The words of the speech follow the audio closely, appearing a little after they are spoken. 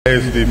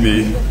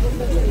SDP.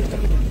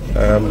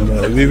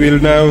 We will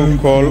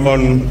now call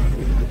on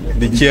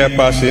the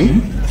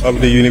chairperson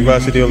of the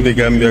University of the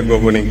Gambia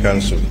Governing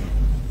Council.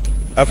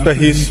 After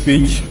his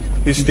speech,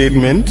 his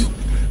statement,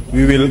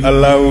 we will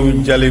allow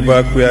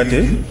Jaliba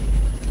Kuyate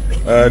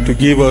to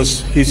give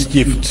us his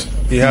gift.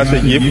 He has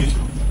a gift,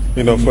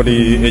 for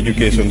the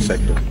education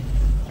sector.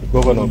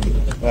 Governor,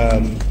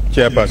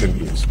 chairperson,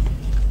 please.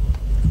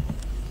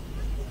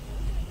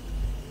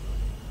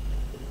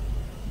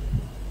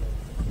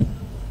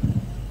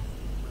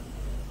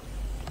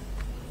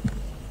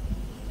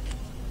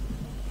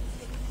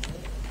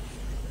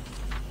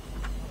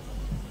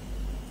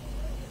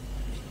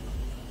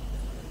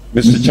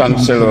 Mr.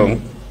 Chancellor,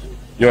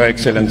 Your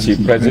Excellency,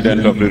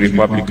 President of the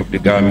Republic of the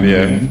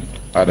Gambia,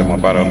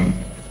 Adama Barrow,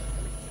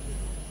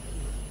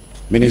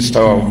 Minister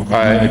of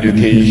Higher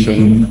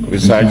Education,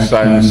 Research,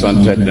 Science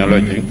and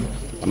Technology,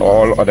 and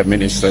all other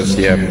ministers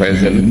here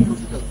present,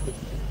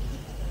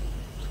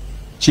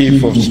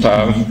 Chief of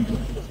Staff,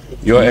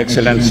 Your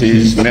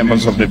Excellencies,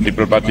 members of the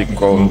Diplomatic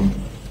Corps,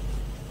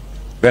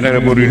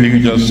 venerable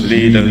religious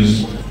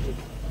leaders,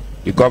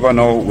 the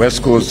Governor,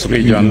 West Coast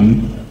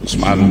Region,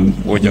 Usman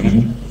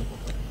Ojang,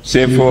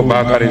 Sefo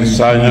Bakari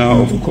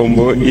Sanya of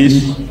Combo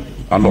East,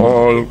 and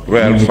all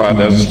royal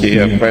fathers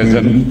here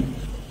present,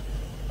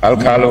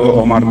 Alcalo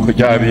Omar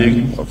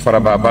Kujabi of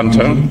Faraba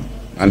Banta,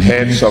 and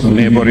heads of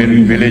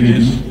neighboring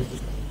villages,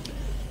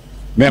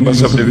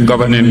 members of the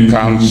Governing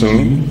Council,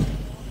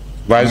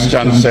 Vice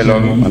Chancellor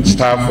and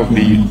staff of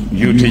the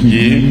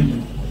UTG,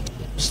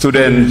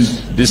 students,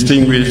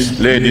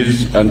 distinguished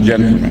ladies and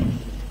gentlemen.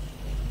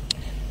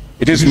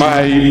 It is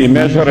my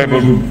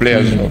immeasurable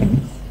pleasure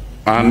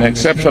and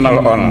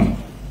exceptional honor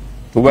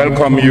to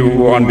welcome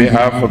you on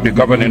behalf of the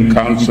Governing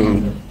Council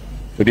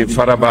to the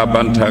Faraba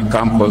Banta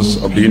campus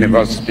of the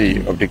University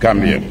of the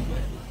Gambia.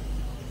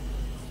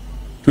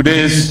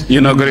 Today's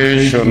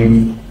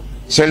inauguration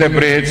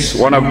celebrates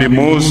one of the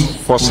most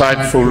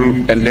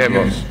foresightful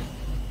endeavors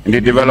in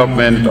the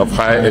development of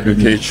higher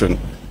education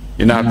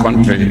in our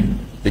country,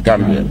 the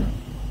Gambia.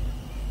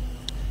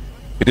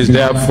 It is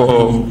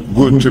therefore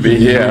good to be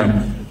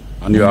here,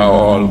 and you are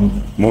all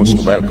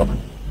most welcome.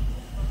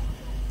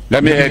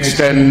 Let me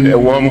extend a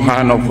warm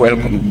hand of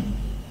welcome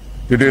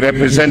to the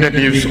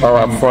representatives of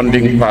our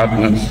funding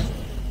partners,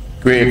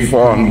 Kuwait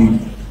Fund,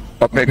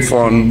 OPEC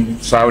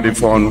Fund, Saudi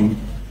Fund,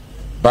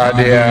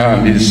 Badia,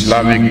 and the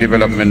Islamic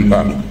Development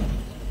Bank.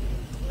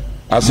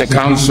 As a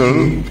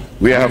council,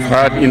 we have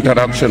had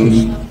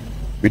interactions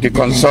with the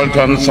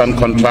consultants and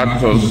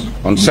contractors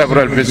on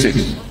several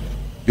visits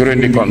during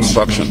the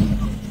construction.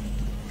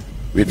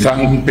 We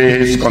thank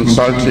Pace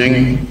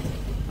Consulting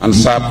and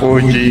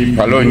Sapoji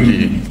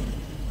Palonji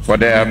for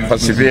their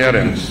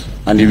perseverance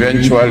and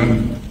eventual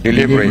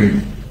delivery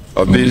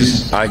of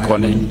these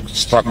iconic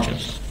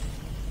structures.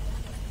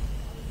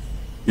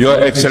 Your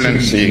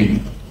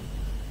Excellency,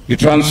 the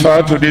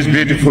transfer to this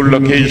beautiful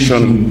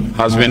location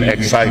has been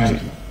exciting,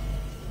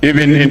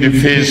 even in the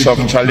face of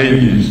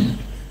challenges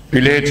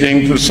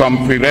relating to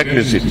some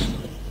prerequisites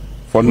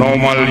for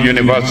normal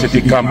university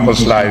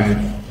campus life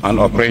and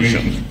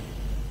operations.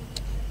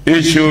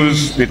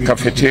 Issues with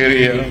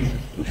cafeteria,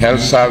 health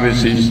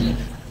services,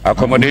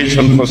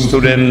 accommodation for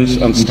students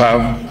and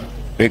staff,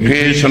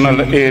 recreational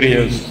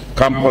areas,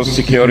 campus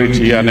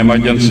security and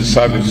emergency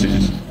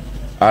services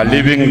are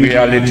living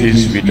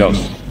realities with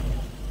us.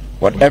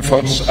 What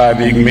efforts are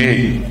being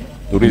made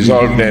to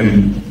resolve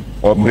them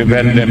or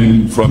prevent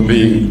them from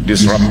being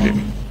disruptive?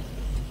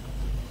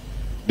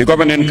 The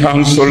Governing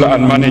Council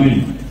and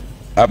management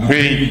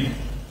appreciate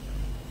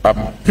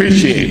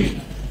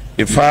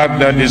the fact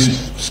that the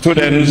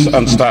students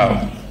and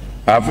staff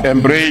have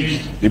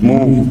embraced the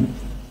move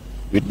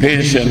with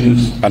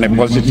patience and a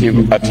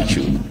positive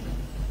attitude,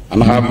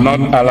 and have not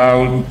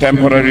allowed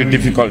temporary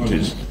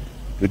difficulties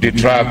to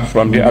detract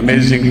from the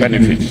amazing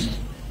benefits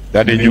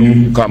that the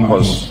new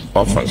campus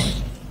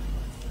offers.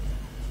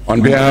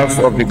 On behalf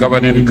of the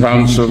Governing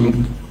Council,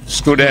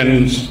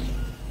 students,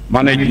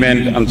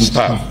 management, and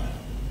staff,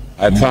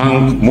 I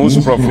thank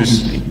most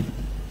profusely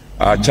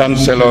our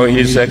Chancellor,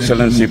 His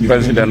Excellency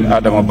President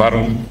Adama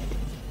Barrow,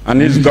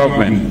 and his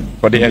government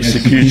for the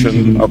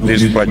execution of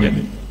this project.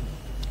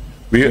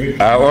 We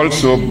are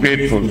also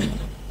grateful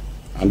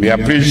and we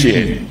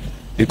appreciate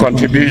the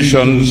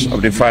contributions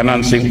of the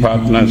financing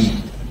partners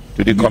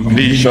to the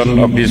completion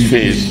of this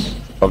phase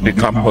of the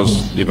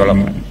campus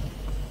development.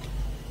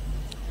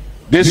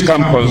 This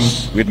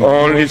campus, with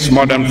all its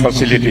modern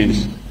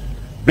facilities,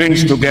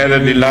 brings together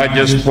the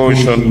largest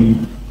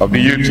portion of the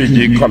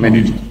UTG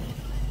community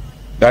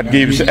that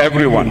gives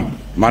everyone,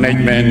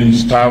 management,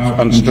 staff,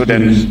 and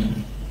students,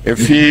 a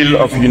feel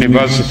of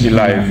university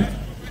life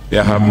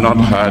they have not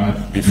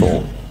had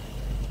before.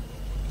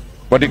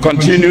 But the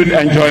continued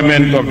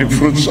enjoyment of the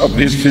fruits of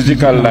this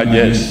physical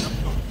largesse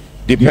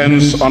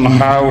depends on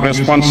how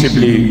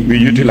responsibly we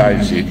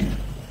utilize it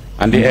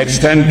and the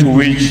extent to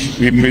which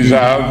we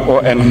preserve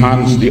or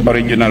enhance the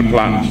original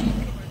plans.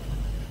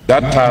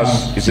 That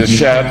task is a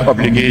shared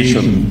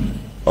obligation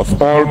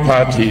of all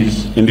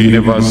parties in the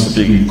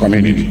university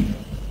community.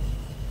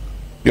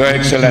 Your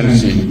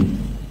Excellency,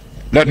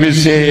 let me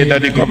say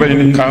that the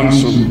Governing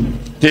Council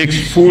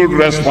takes full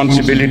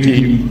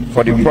responsibility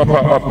for the proper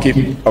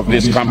upkeep of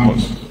this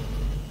campus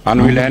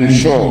and will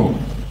ensure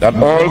that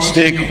all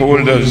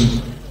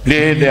stakeholders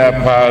play their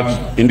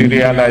part in the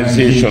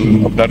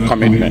realization of that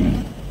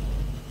commitment.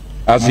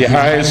 As the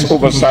highest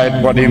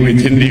oversight body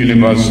within the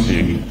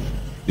university,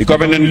 the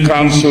Governing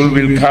Council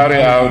will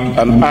carry out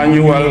an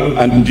annual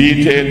and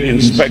detailed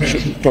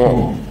inspection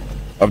tour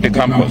of the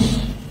campus,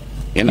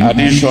 in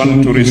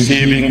addition to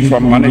receiving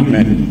from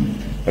management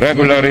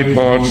regular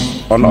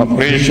reports on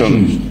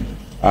operations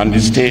and the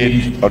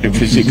state of the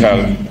physical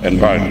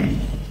environment.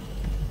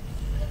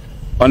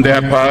 On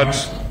their part,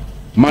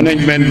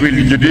 management will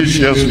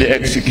judiciously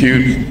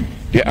execute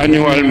the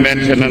annual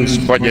maintenance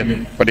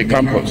budget for the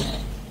campus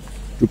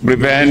to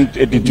prevent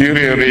a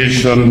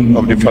deterioration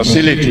of the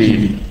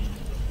facility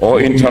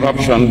or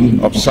interruption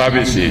of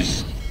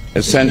services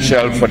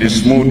essential for the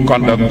smooth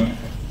conduct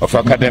of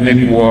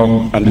academic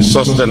work and the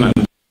sustenance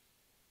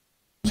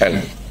of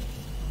health.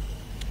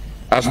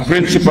 As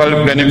principal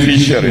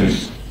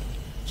beneficiaries,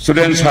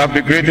 students have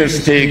the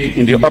greatest stake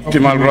in the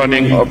optimal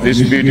running of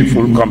this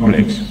beautiful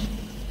complex,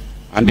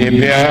 and they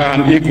bear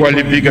an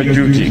equally bigger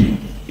duty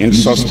in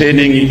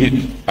sustaining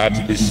it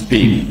at its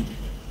peak.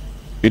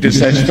 It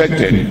is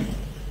expected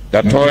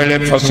that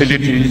toilet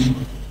facilities,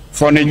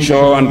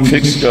 furniture and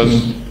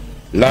fixtures,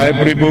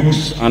 library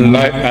books and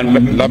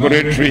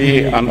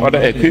laboratory and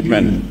other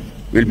equipment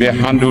will be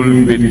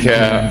handled with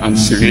care and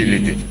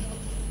civility.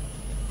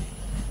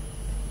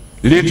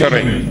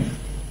 Littering,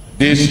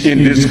 this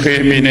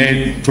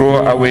indiscriminate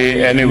throw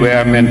away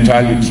anywhere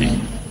mentality,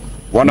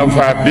 one of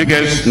our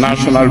biggest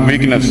national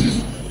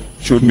weaknesses,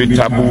 should be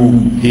taboo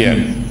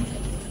here.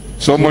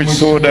 So much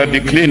so that the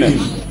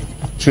cleaners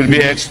should be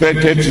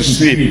expected to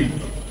sweep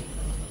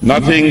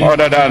nothing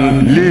other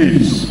than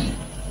leaves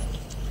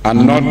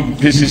and not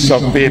pieces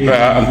of paper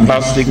and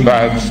plastic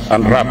bags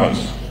and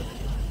wrappers.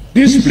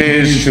 This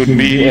place should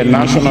be a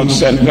national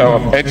center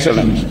of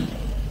excellence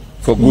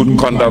for good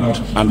conduct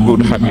and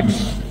good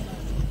habits.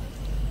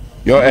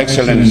 Your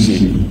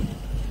Excellency,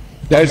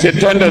 there is a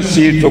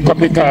tendency to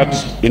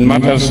copycat in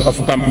matters of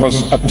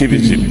campus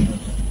activism,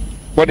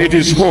 but it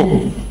is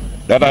hoped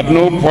that at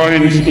no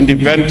point in the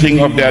venting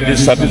of their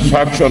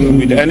dissatisfaction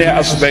with any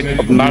aspect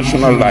of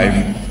national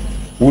life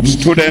would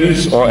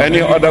students or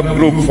any other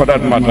group for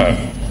that matter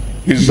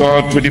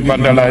resort to the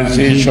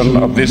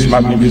vandalization of this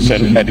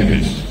magnificent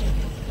edifice.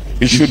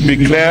 It should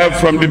be clear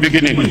from the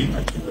beginning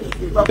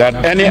that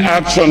any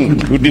action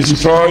to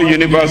destroy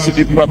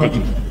university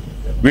property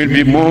will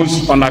be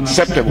most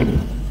unacceptable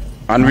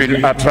and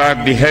will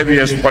attract the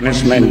heaviest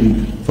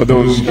punishment for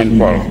those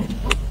involved.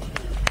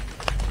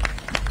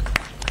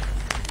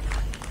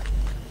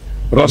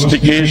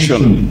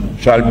 Rustication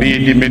shall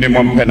be the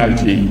minimum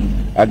penalty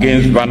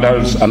against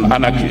vandals and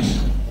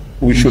anarchists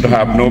who should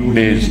have no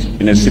place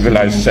in a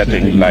civilized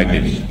setting like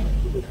this.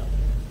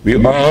 We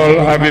all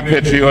have a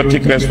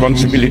patriotic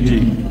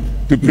responsibility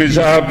to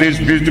preserve these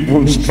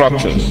beautiful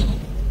structures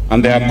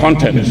and their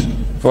contents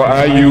for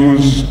our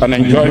use and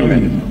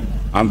enjoyment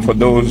and for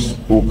those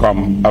who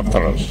come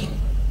after us.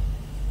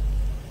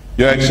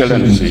 Your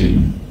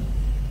Excellency,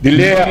 the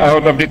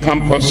layout of the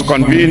campus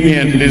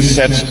conveniently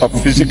sets up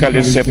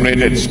physically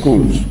separated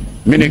schools,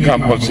 mini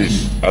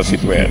campuses as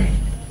it were.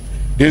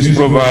 This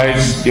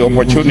provides the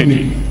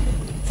opportunity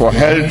for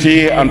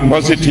healthy and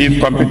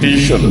positive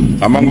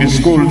competition among the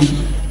schools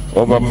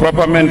over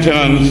proper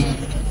maintenance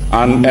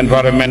and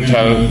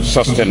environmental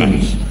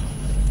sustenance.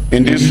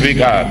 In this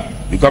regard,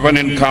 the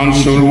Governing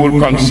Council will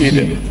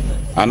consider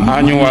an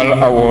annual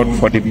award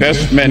for the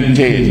best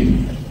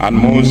maintained and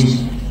most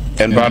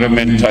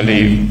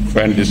environmentally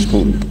friendly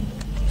school.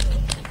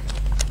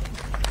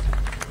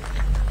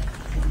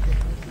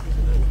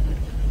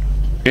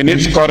 In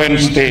its current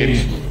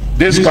state,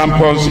 this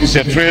campus is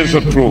a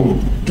treasure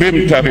trove,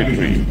 trim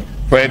territory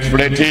for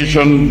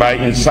exploitation by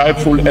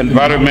insightful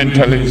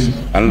environmentalists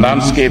and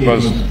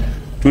landscapers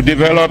to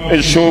develop a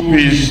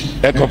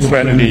showpiece,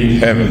 eco-friendly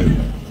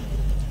heaven.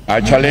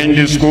 I challenge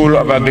the School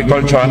of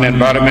Agriculture and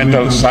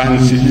Environmental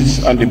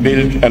Sciences and the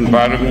Built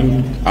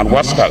Environment and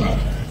WASCAL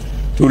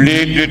to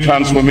lead the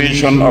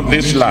transformation of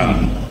this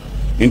land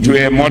into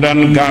a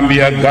modern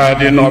Gambia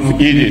Garden of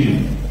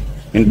Eden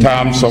in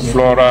terms of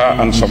flora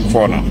and some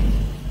fauna.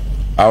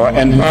 Our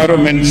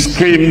environment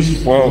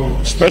screams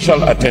for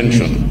special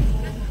attention,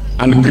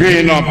 and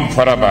Green Up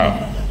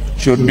Faraba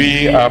should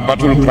be our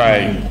battle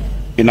cry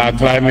in our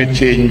climate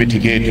change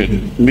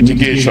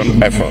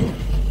mitigation effort.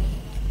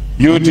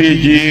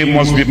 UTG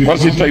must be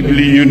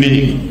positively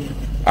unique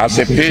as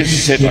a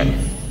pace setter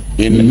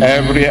in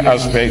every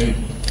aspect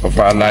of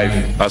our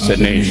life as a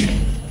nation.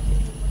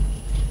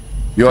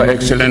 Your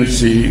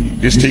Excellency,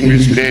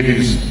 distinguished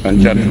ladies and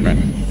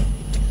gentlemen,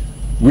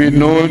 we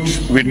note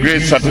with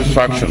great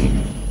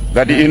satisfaction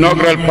that the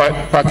inaugural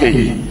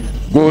package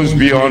goes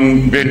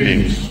beyond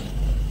buildings.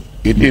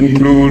 It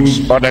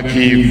includes other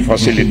key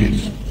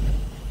facilities.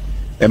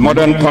 A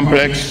modern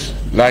complex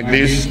like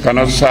this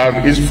cannot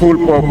serve its full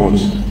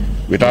purpose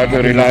without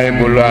a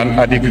reliable and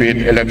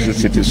adequate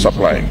electricity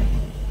supply.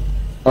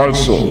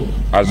 Also,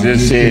 as they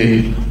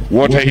say,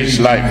 water is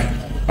life,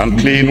 and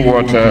clean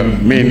water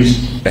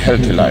means a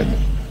healthy life.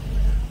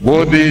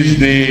 Both these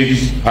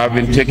needs have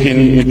been taken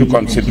into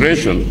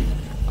consideration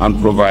and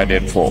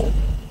provided for.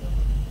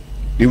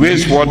 The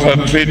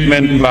wastewater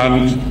treatment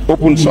plant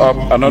opens up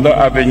another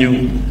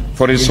avenue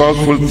for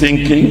resourceful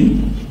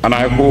thinking, and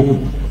I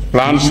hope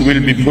plans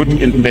will be put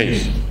in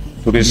place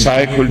to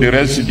recycle the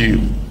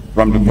residue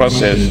from the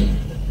process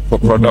for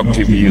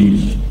productive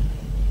use.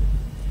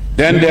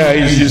 Then there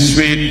is the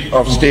suite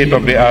of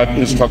state-of-the-art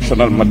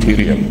instructional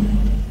material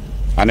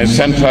and a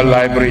central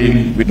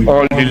library with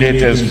all the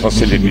latest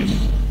facilities.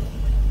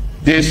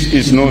 This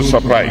is no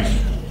surprise,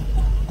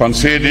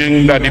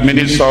 considering that the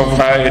Minister of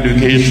Higher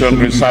Education,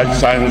 Research,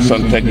 Science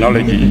and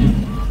Technology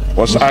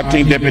was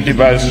acting Deputy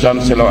Vice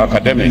Chancellor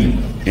Academic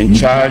in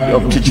charge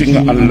of teaching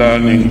and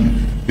learning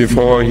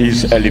before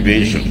his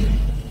elevation.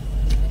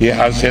 He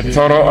has a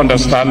thorough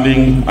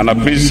understanding and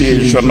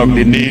appreciation of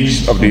the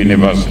needs of the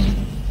university.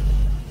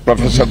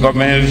 Professor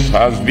Gomez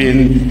has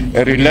been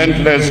a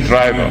relentless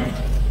driver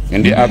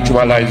in the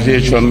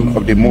actualization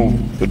of the move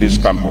to this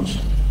campus.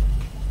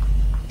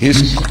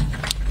 His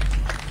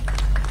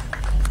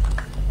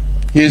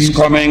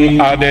coming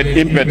added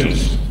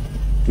impetus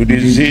to the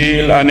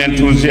zeal and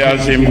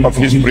enthusiasm of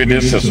his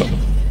predecessor,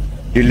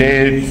 the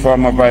late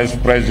former Vice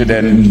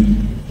President,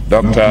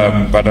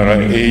 Dr.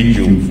 Badara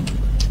Eju,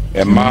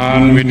 a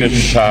man with a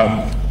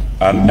sharp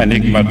and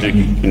enigmatic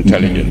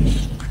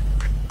intelligence.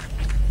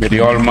 May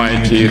the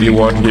Almighty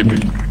reward him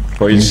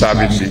for his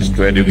services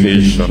to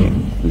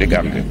education in the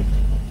Gambia.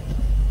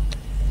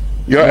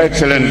 Your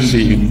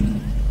Excellency,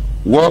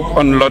 work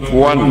on Lot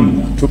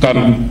 1 took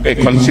a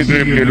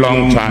considerably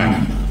long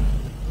time,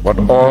 but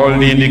all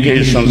the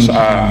indications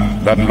are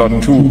that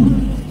Lot 2,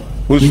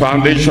 whose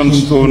foundation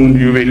stone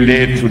you will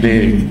lay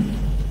today,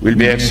 will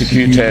be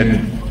executed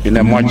in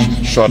a much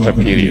shorter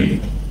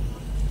period.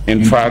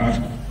 In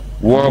fact,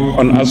 work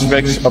on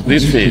aspects of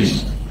this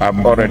phase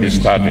have already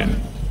started.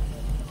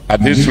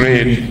 At this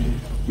rate,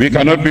 we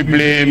cannot be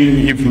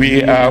blamed if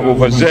we are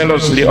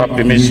overzealously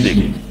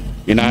optimistic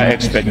in our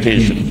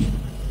expectations.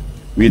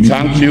 We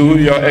thank you,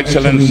 Your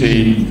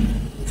Excellency,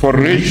 for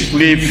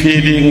richly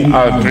feeding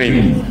our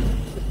dream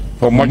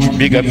for much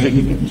bigger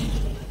things.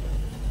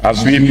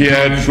 As we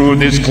peer through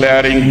this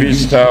clearing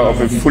vista of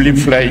a fully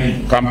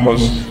fledged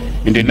campus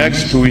in the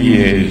next 2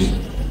 years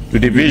to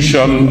the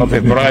vision of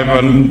a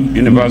vibrant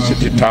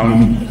university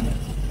town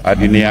at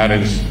the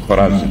nearest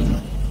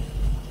horizon.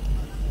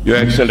 Your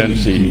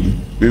Excellency,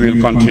 we will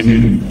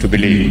continue to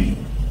believe.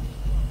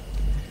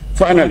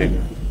 Finally,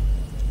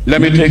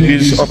 let me take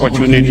this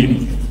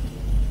opportunity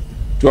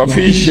to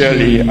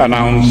officially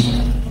announce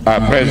our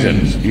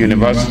presence at the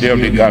University of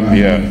the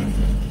Gambia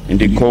in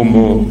the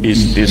Kombo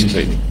East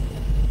District.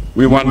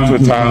 We want to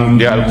thank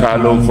the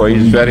Alcalo for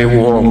his very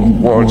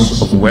warm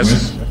words of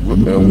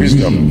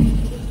wisdom,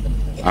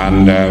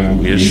 and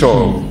we are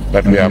sure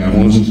that we are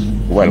most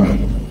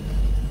welcome.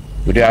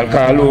 To the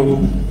Alcalo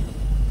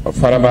of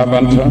Faraba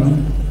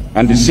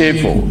and the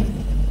Sefo,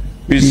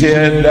 we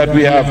say that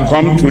we have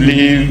come to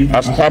live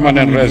as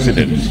permanent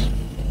residents.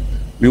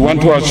 We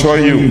want to assure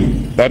you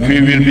that we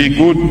will be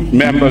good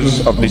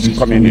members of this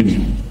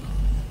community.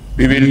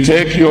 We will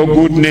take your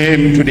good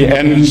name to the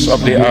ends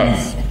of the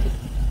earth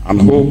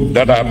and hope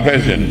that our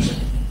presence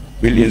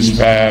will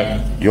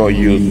inspire your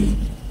youth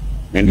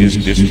in this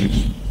district.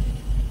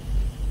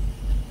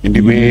 In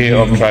the way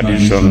of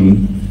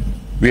tradition,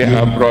 we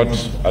have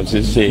brought, as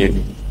they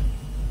say,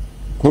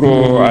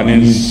 Kuro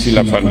and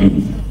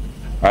Silafan,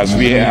 as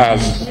we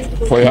ask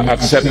for your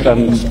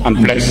acceptance and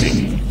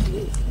blessing.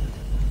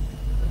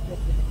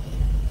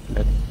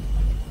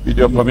 With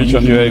your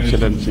permission, Your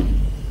Excellency,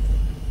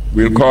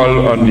 we'll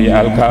call on the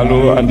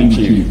Alcalo and the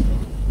Chief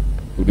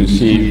to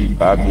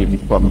receive our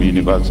gift from the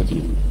university.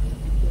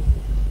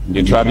 In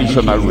the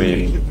traditional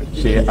way,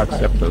 say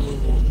accept us.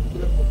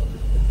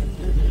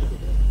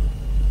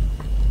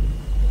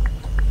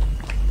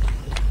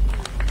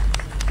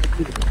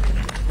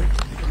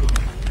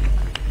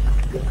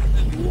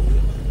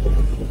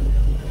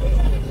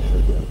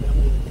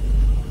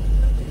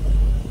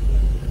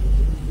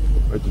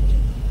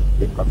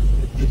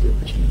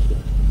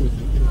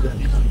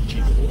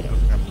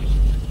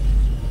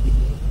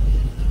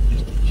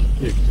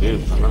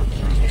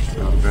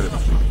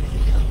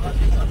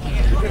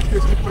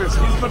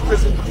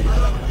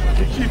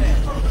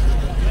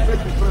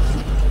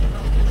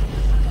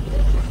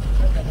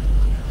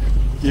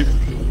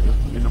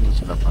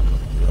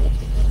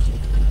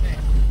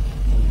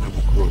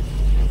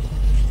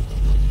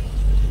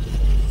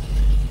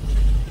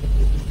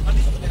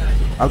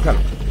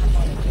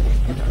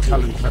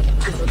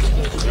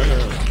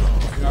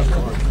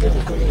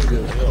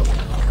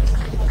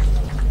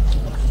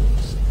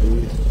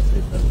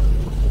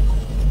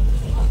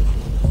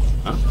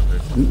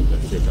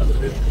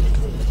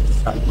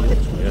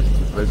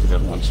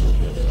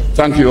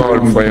 Thank you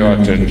all for your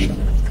attention.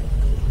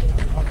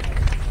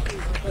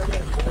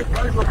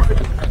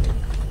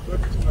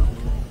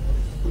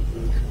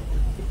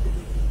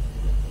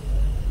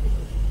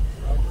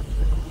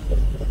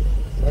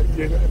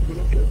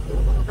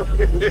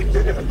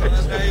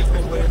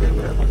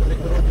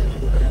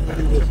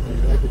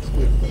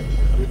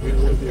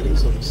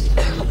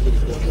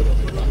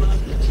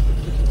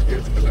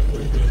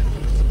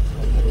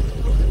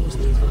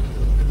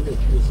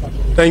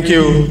 Thank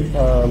you,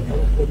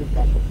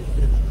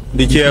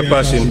 the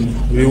chairperson.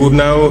 We would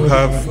now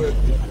have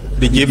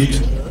the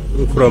gift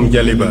from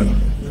Jaliban.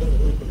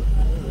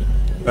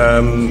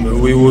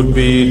 We would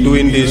be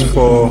doing this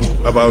for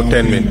about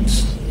 10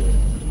 minutes.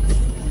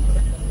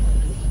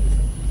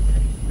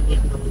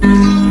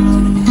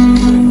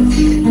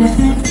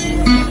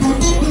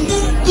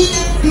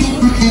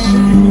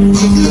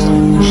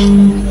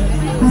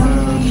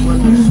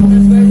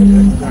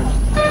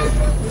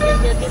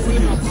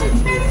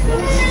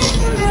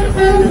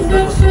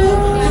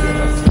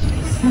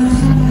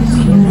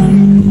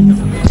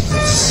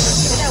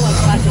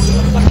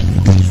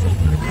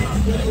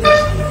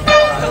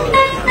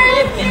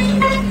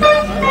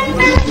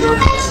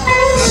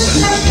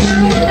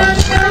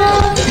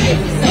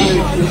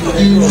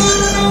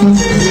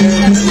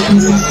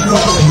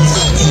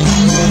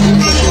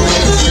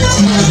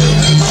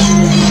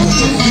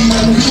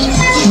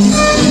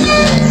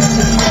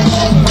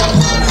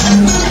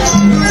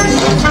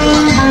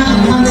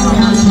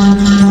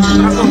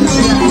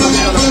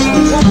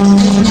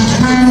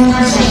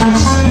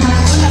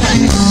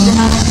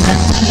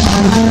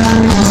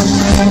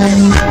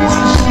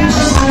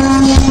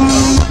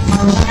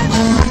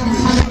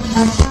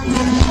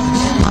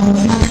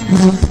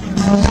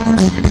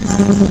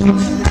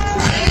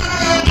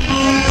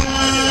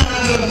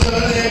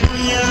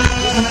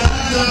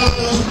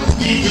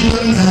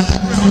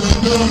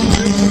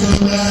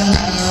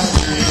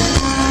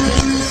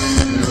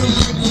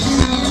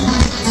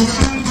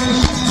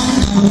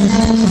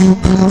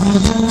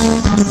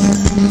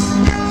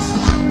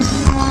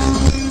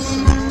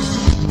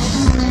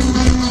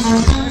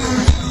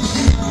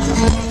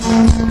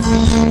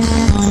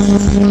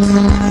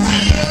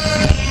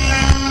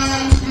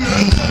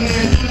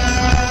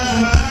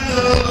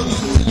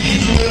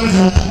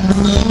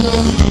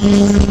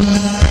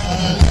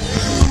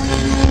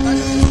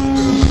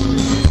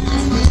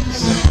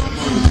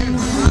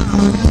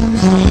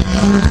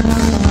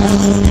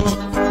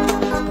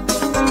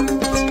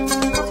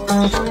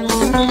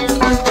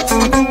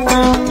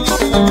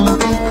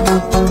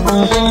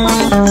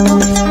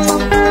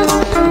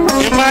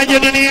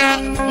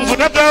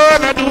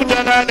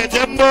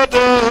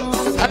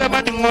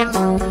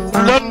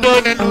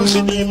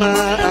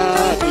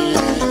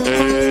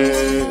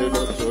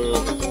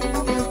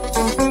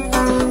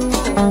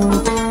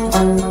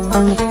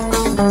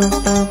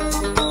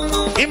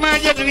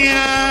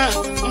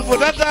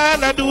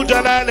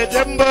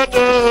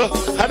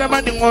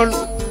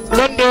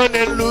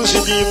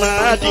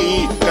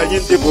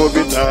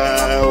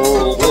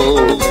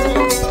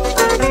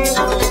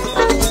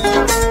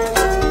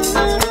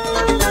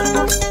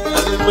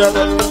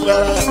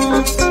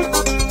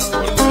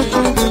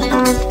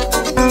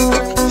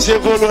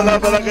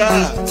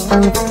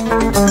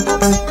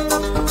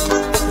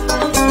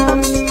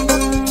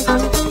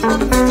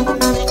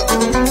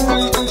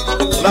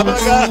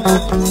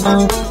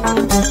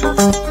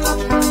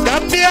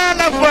 Gambia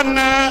la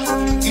fonna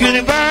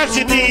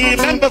University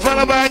member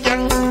Faraba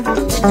jang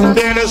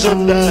Bele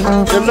sonda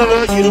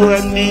Jalo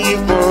jiruani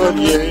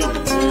monye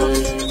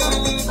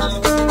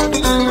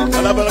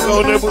Ala baraka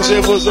one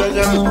buse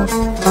bosanya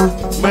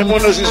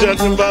Maimono sisi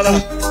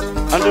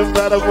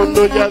andumbara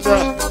kondo jaza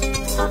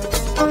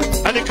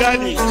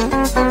Anikani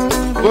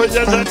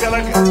Gojaza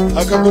kalaka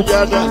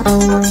Akabujaza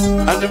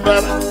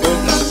Andumbara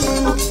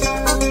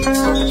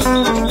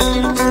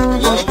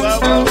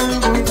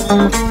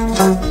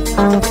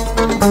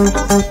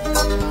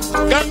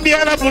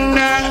Gambia la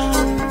bunna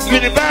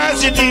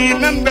University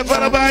member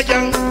Faraba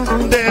jang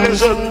Bele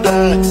sonda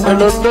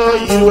Londo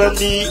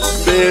yiwani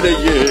Bele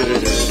ye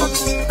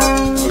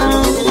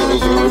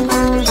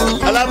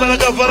Ala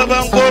baraka Faraba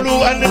ngolu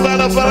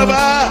Andumbara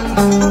Faraba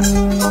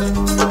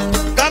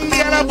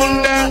Gambia la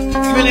bunna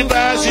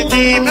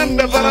University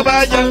member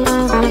Faraba jang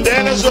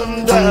Bele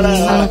sonda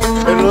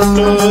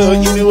Londo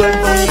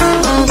yiwani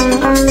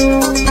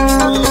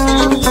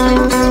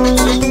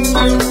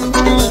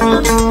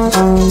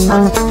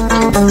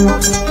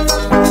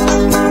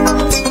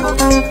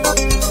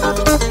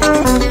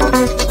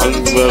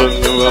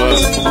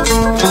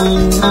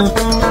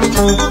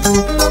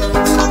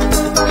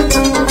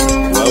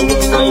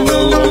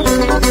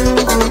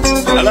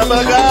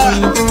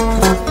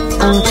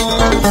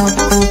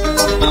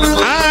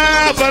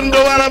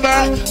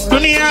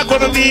Dunia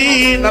kono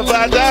bi na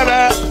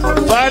badara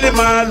bale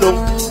malo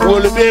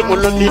wolbe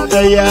molondi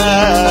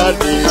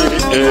tayade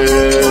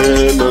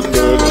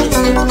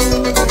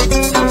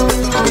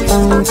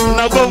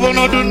na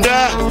govono dunda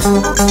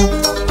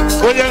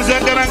Ojan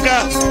Sankaranka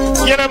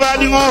yera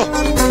badingo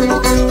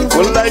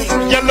wallahi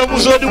jallo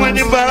musodi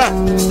mani bara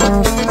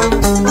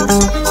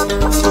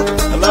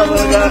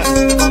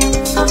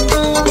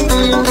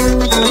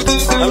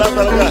Allah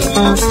baraka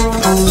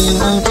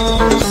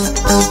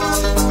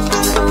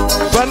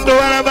Bando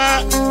waraba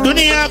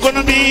dunia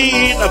kono bi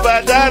na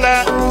badala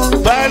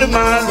bal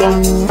malo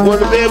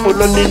wolbe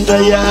mulondinda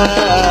ya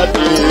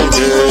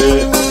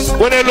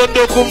wone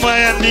londo kuma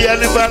yandi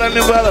ani bara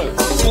ni bara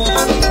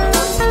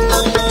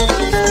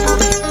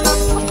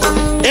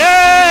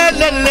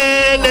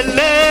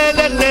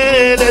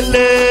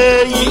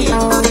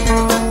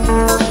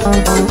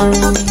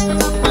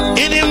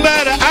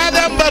inimbara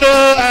adam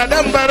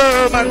baro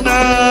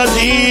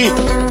manasi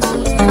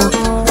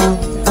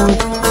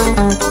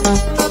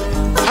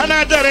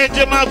ana dare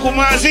jama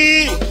kumasi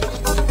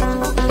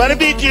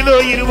barbi kilo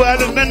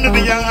yirwalu men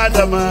bi yang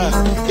adama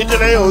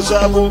itela yo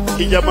sabu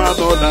ijama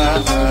nona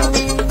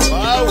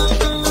wow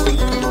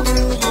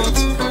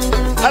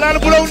alal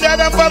bulo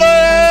adam baro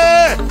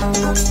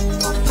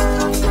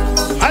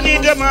ani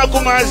jama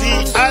kumasi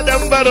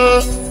adam baro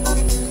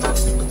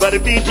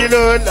barbi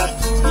kilo la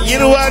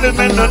yirwalu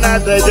men nona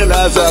da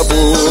jela sabu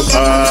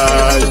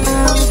ay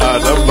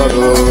adam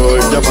baro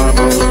jama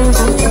no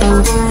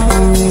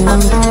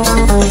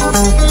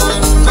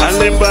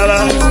Alimbara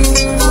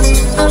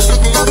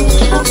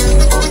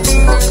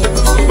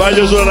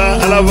Bajo Zola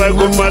ala vai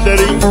con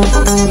Madari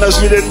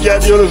Nasmiden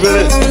jadi olu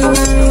fere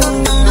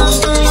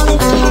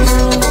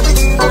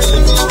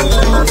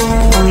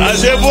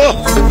Asebo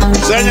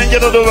Sanya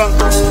jado doba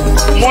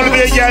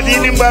Molbe jadi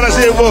nimbara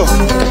sebo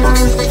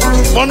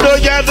Mondo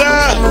jada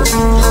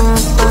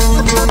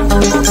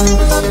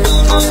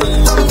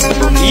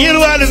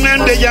Yirwal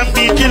mende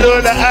jambi tilo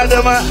la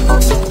adama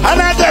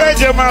ana tare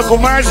jama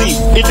kumasi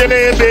itele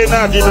be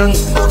na dinan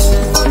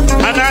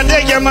ana de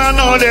jama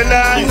no le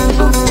la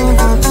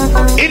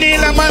ini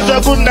la manza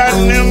bunda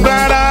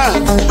nimbara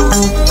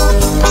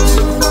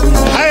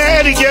haya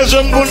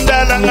education bunda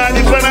la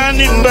ngani bana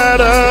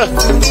nimbara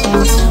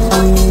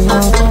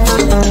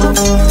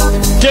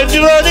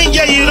jediro ni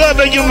jayiro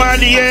be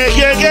jumali ye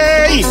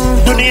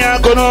dunia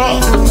kono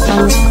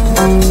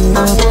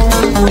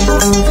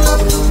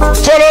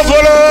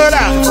follow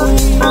la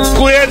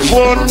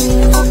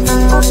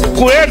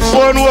kuet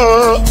phone wo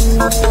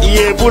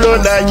ye bulo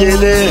da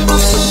jele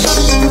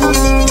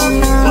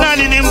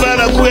nani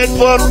nimbara kuet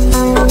phone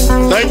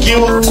thank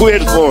you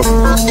kuet phone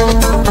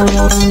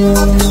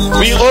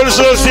we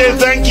also say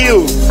thank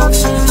you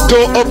to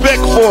OPEC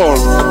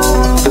phone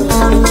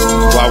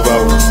wow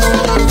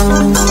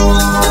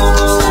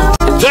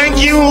thank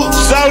you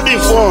Saudi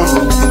phone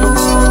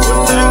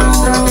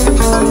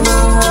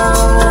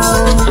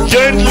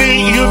jointly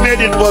you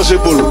made it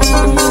possible.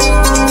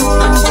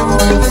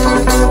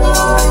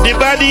 The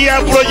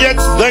Badia project,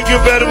 thank you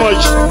very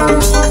much.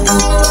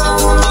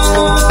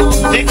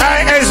 The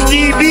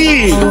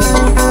ISDB,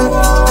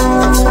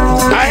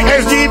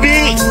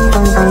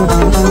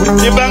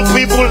 the bank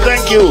people,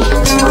 thank you.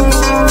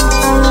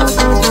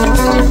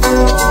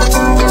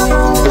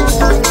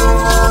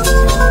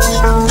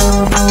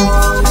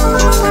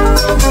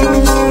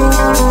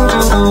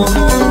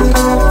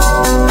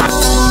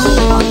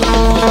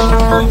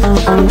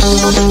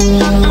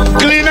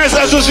 Cleaners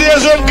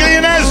Association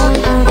Cleaners,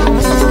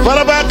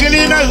 Faraba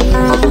Cleaners,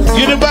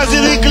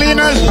 University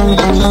Cleaners,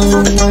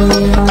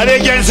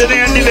 Ade Jansen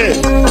Andile,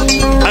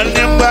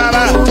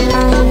 Anembara,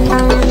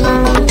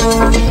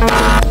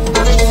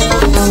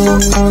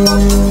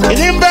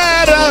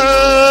 Inimbara,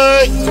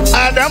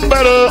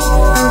 Adambaro,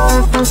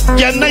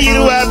 Janna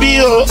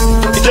Yiruabio,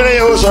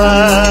 Itere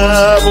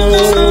Osabu,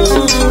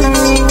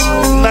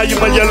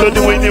 Najuma Jallo di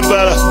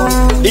Inimbara.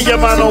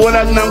 Ijamano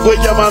wala nango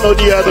jamano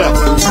diada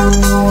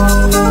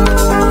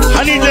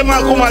hani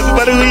jama kuma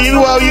bari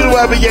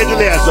yirwa be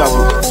jedele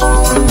asabu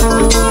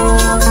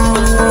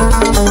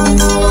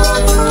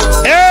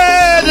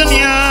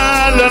dunya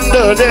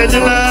londo de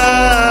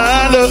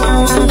dinalo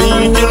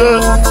bijilo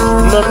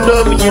londo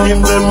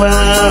bijimbe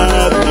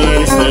mati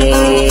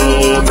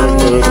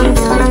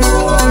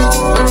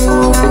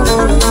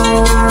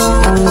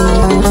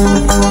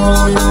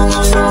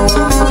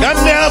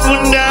Gambia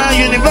Bunda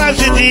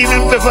University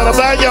membe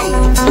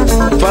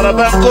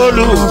Faraba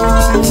Kolu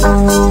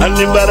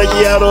Alimbara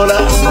Jiarola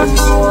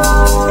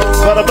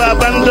Faraba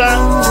Banda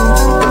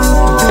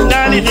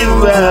Nani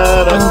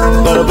Dimbara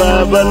Faraba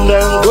Banda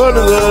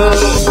Kolu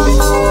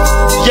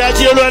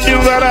Jatiolo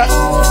Dimbara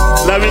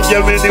Lamin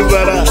Jame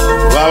Dimbara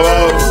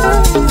wow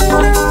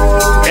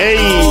hey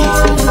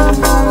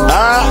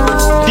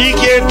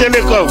DK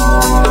Telecom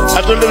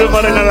Atole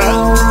Marangala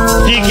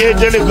DK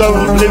Telecom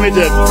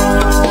Limited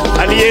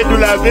Aliye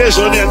Dula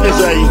Beso ni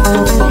Amesai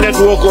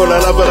network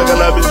la baraka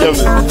la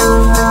bijame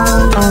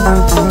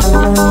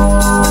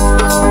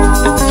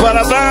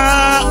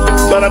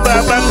Faraba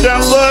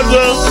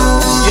Bandangogo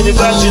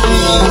University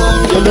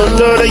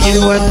Yolondore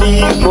Yirwani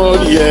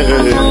Morie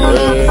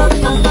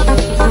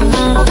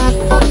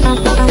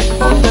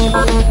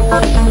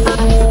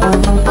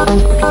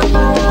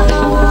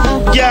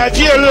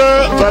Jatiolo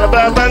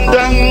Faraba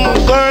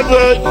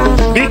Bandangogo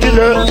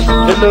Bitilo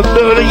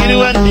Yolondore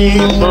Yirwani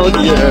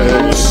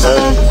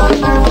Morie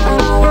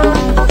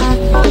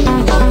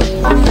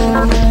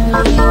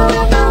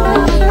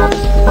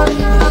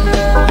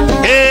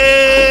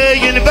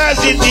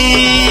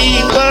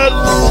University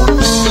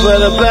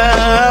Faraba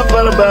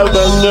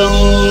Bandung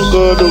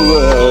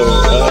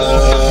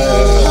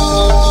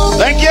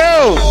Thank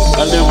you,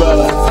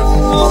 Alubala.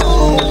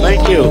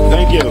 Thank you,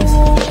 thank you.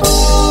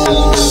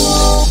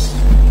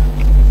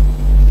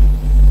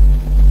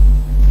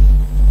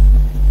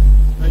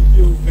 Thank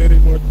you very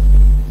much,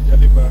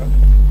 Jaliba.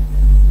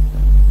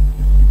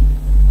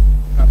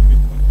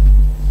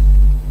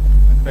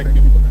 Thank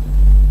you for that.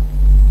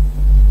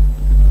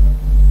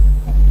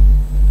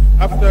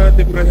 After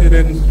the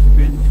President's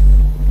speech,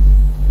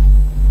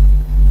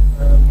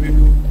 we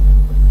will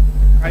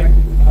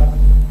kindly ask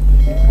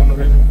the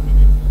Honorable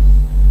Minister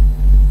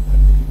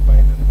and the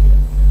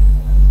financiers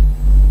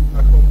to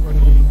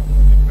accompany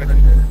the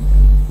President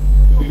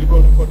to the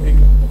ribbon cutting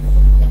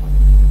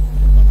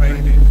behind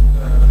this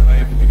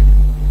library.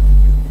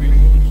 We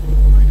will also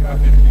have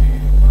the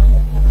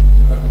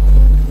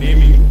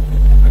naming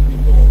and the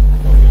door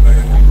of the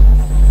library.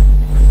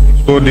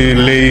 So the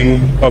laying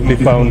of the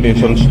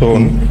foundation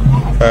stone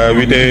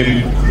with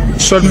a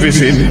short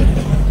visit,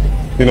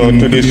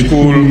 to the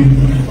School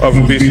of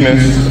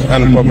Business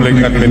and Public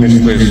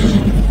Administration.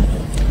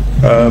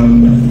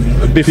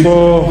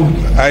 Before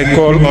I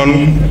call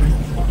on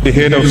the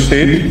head of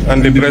state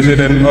and the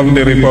President of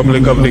the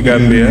Republic of the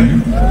Gambia,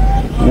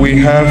 we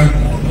have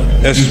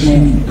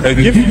a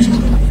gift,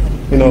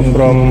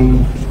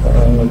 from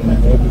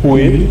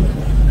Kuwait,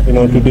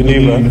 to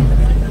deliver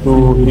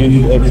to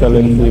His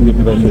Excellency the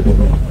President.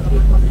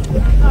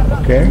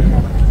 Okay.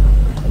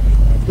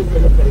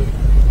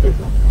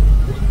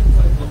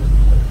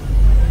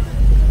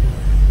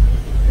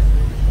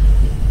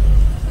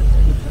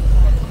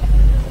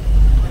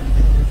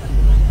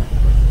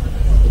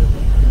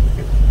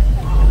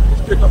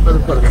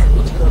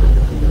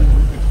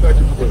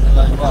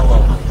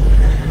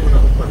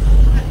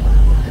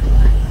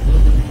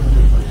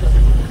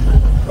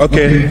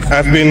 Okay,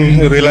 I've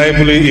been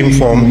reliably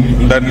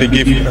informed that the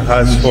gift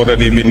has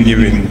already been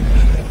given.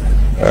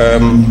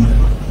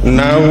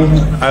 Now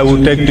I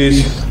will take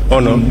this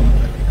honor,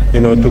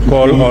 to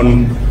call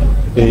on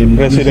the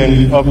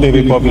President of the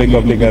Republic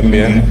of the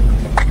Gambia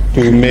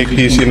to make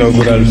his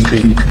inaugural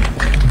speech.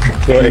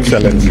 Your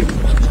Excellency.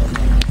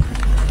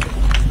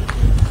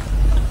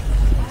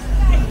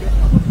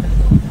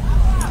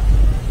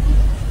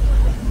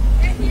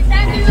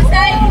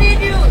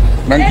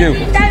 Thank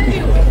you.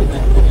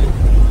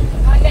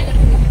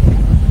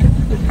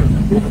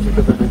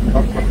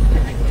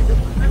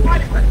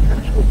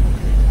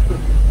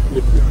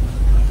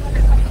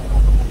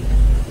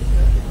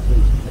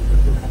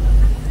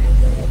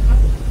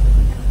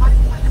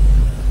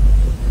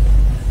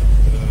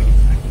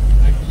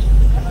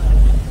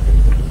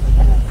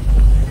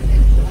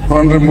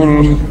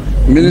 Honorable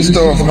Minister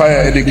of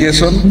Higher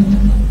Education,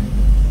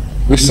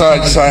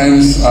 Research,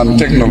 Science and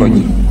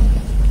Technology,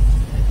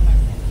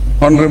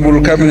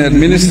 Honorable Cabinet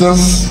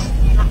Ministers,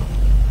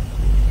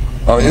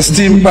 our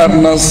esteemed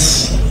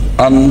partners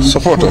and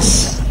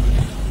supporters,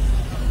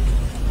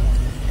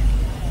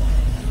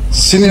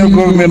 senior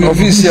government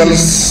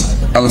officials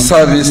and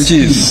service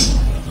chiefs,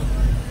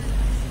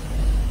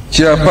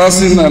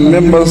 chairperson and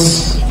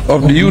members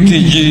of the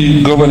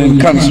UTG Governing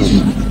Council,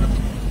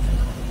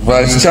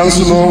 Vice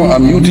Chancellor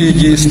and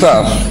UTG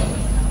staff,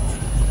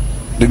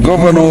 the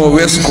Governor of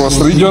West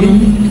Coast Region,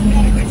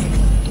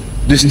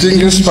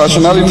 distinguished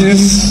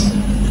personalities,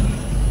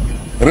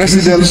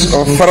 residents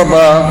of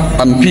Faraba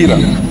and Pira,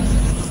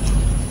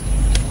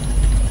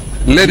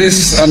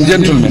 ladies and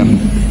gentlemen,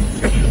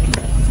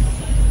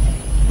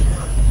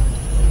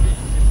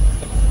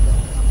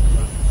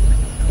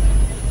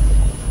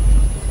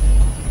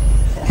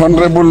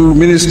 Honorable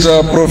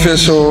Minister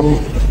Professor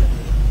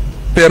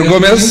Per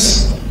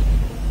Gomez,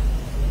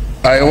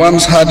 I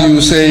once heard you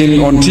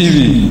saying on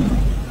TV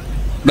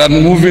that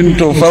moving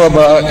to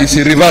Faraba is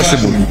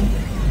irreversible.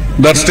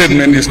 That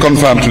statement is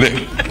confirmed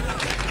today.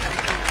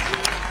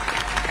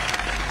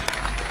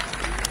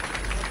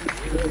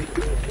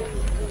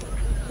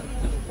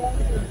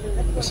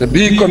 It's a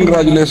big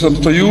congratulations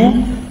to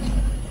you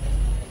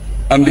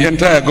and the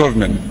entire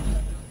government.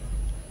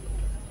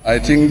 I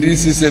think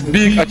this is a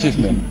big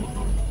achievement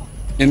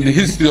in the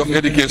history of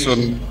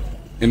education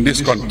in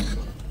this country.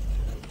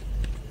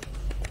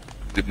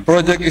 The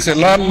project is a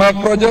landmark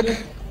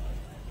project.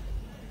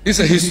 It's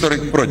a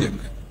historic project.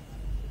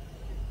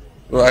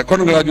 So I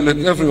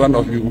congratulate every one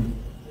of you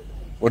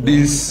for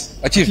this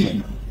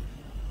achievement.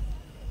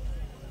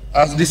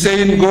 As the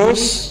saying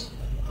goes,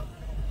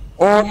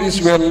 all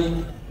is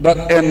well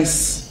that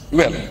ends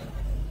well.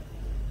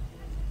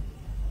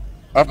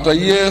 After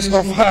years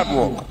of hard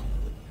work,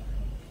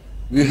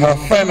 we have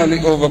finally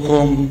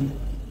overcome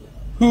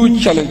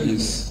huge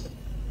challenges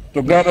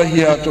to gather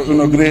here to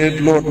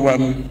inaugurate Lot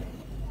 1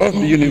 of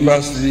the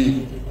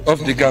University of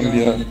the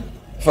Gambia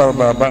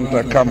Faraba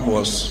Banta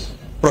Campus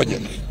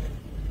project.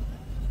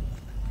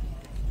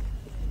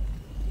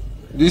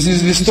 This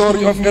is the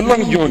story of a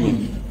long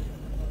journey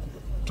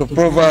to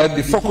provide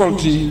the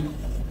faculty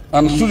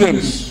and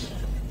students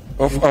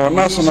of our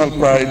national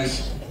pride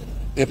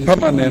a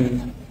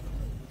permanent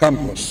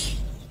campus.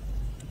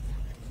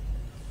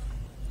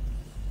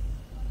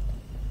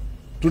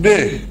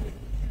 Today,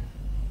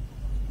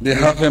 they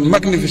have a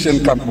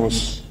magnificent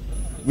campus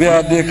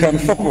where they can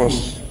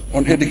focus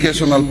on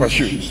educational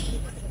pursuits.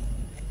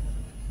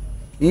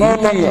 No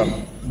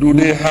longer do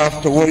they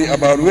have to worry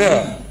about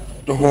where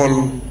to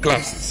hold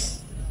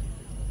classes,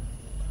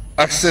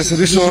 access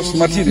resource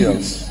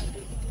materials,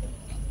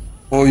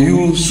 or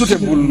use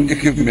suitable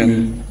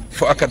equipment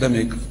for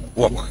academic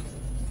work.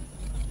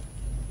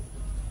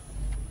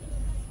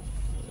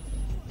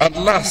 At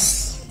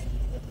last,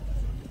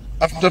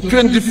 after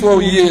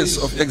 24 years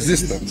of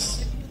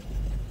existence,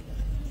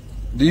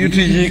 the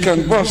UTG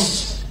can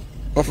boast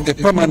of a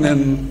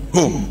permanent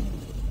home.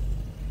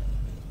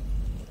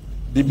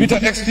 The bitter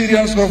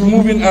experience of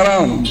moving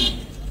around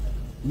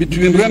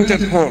between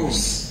rented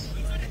halls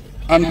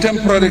and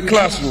temporary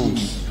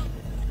classrooms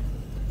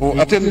or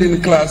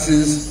attending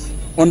classes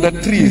under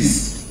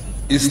trees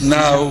is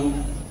now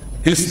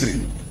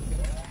history.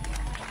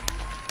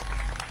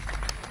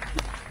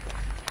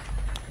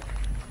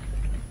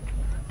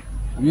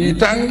 We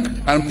thank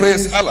and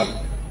praise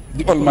Allah,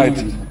 the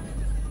Almighty,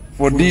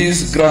 for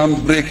this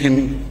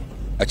groundbreaking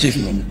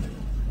achievement.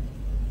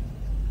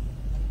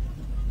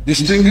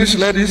 Distinguished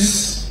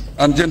ladies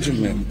and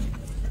gentlemen,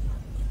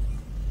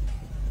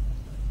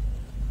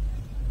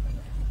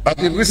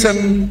 at a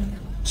recent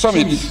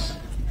summit,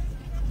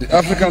 the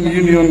African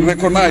Union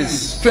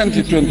recognized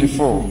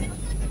 2024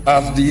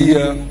 as the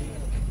year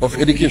of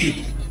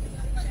education.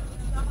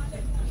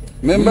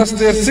 Member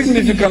states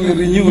significantly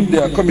renewed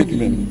their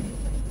commitment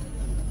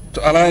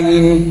to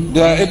aligning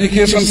their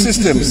education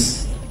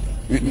systems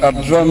with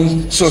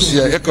advanced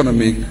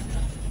socio-economic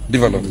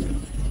development.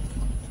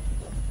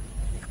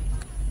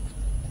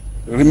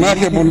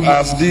 Remarkable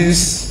as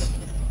this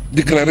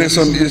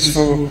declaration is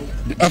for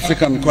the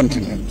African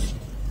continent,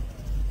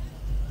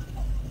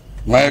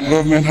 my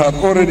government had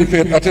already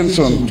paid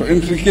attention to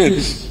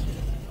intricate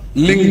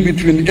link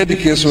between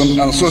education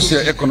and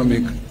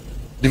socio-economic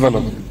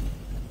development.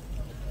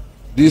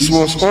 This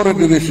was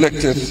already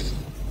reflected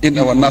in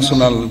our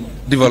national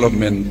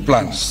development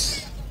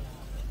plans.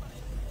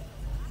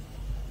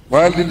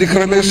 While the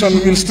declaration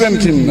will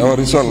strengthen our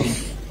resolve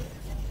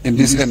in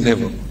this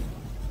endeavor,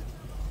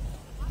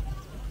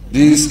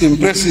 these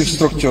impressive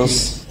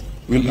structures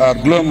will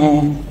add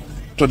glamour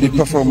to the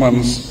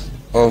performance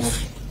of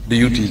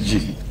the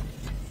UTG.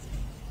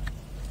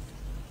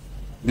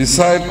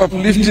 Besides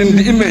uplifting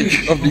the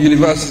image of the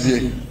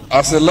university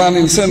as a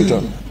learning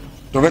center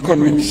to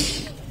reckon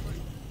with,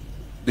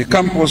 the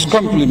campus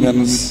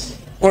complements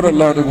other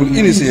laudable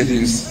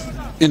initiatives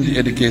in the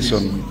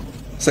education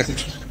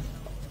sector.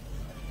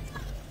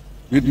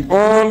 With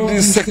all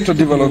these sector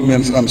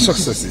developments and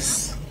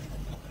successes,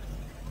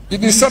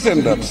 it is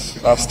certain that,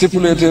 as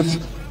stipulated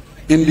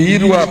in the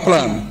IDWA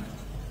Plan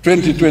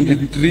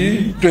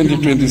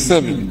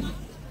 2023-2027,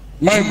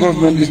 my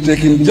government is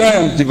taking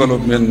giant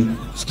development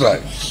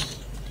strides.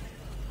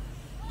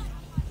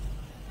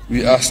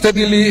 We are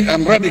steadily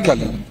and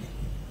radically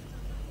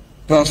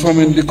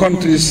transforming the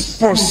country's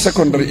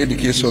post-secondary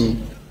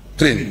education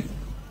training,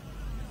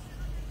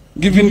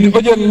 given the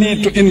urgent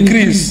need to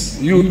increase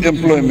youth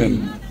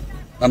employment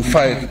and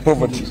fight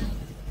poverty.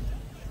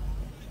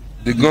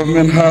 The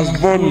government has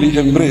boldly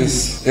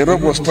embraced a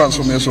robust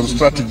transformation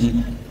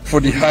strategy for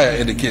the higher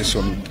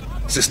education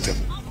system.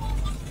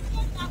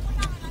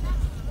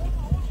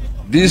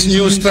 This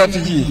new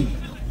strategy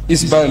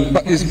is being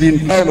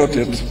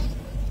piloted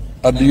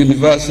at the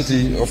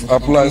University of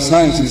Applied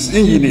Sciences,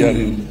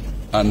 Engineering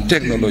and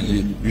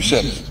Technology,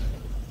 USET.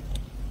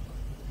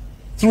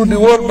 Through the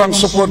World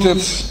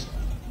Bank-supported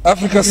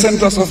Africa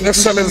Centers of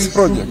Excellence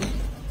project,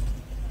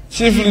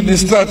 chiefly the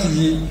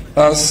strategy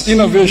has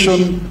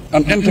innovation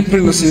and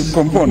entrepreneurship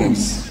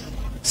components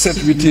set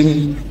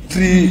within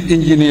 3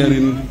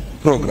 engineering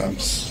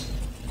programs.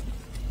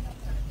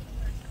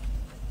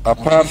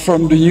 Apart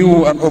from the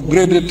new and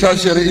upgraded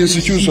tertiary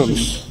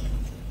institutions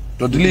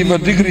to deliver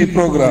degree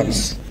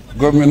programs,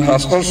 government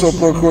has also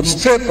procured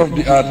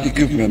state-of-the-art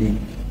equipment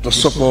to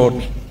support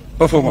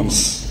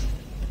performance.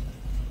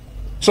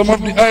 Some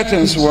of the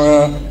items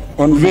were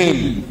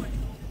unveiled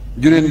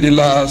during the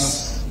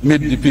last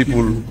Meet the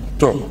People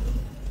talk.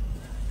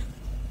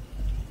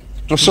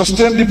 To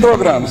sustain the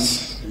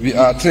programs, we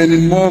are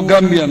training more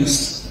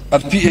Gambians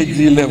at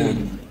PhD level,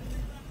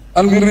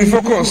 and we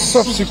refocus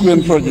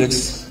subsequent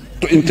projects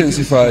to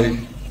intensify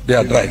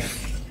their drive.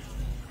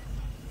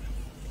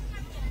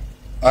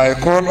 I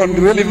call on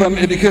the relevant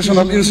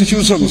educational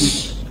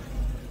institutions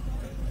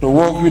to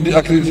work with the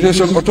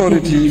Accreditation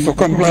Authority for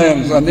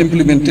compliance and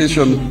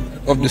implementation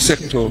of the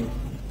sector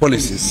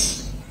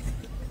policies.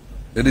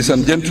 Ladies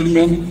and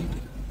gentlemen,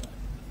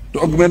 to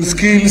augment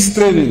skills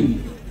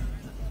training,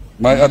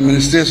 my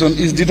administration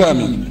is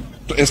determined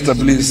to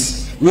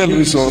establish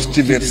well-resourced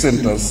TVET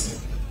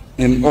centers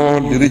in all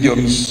the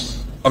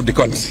regions of the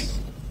country.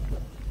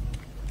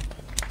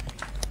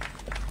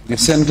 The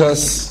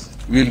centers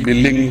will be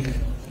linked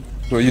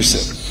to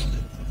USET.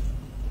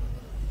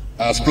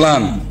 As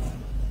planned,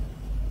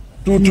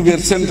 2 TVET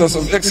centers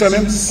of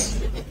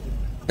excellence,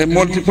 a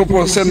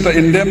multipurpose center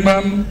in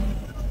Demban,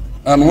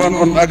 and 1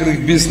 on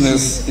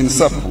agribusiness in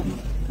Sapu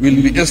will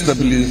be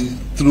established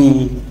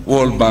through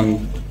World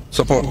Bank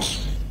support.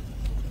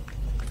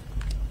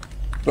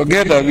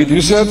 Together with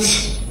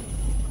research,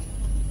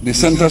 the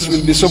centers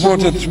will be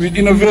supported with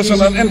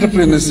innovation and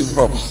entrepreneurship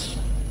hubs.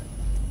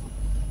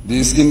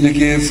 This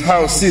indicates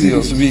how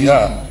serious we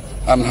are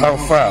and how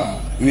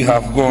far we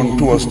have gone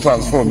towards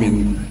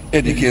transforming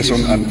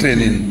education and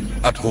training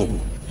at home.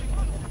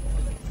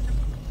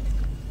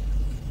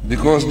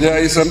 Because there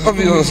is an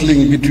obvious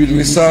link between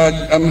research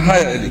and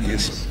higher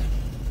education.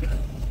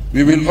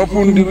 We will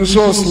open the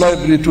resource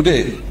library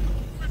today.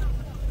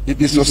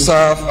 It is to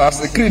serve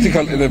as a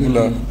critical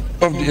enabler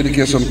of the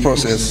education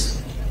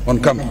process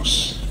on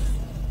campus.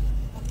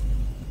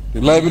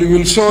 The library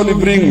will surely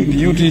bring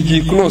the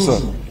UTG closer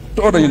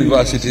to other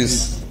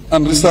universities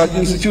and research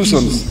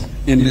institutions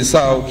in the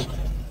South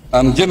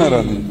and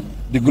generally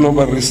the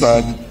global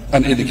research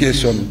and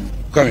education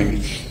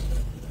community.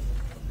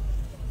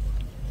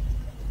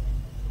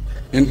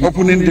 In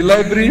opening the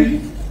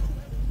library,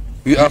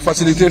 we are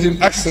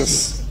facilitating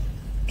access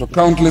to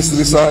countless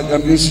research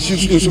and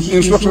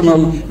instructional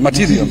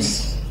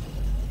materials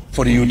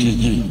for the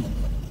UTG.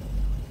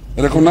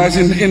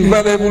 Recognizing the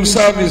invaluable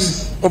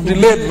service of the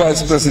late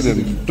Vice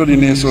President to the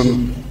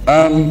nation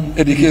and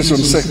education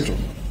sector,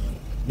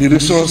 the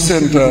Resource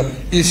Center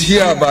is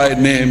hereby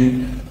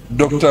named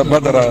Dr.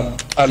 Badara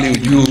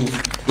Aliou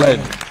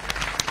Library.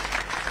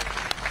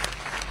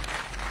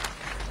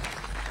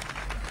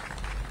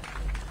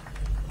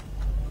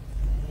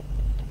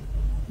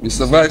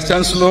 Mr. Vice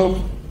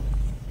Chancellor,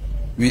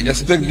 we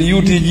expect the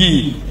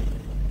UTG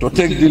to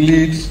take the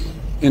lead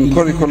in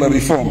curricular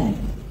reform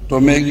to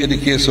make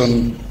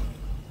education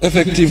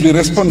effectively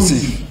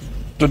responsive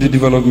to the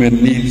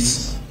development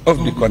needs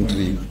of the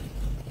country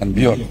and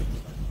beyond.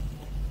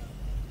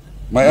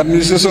 My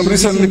administration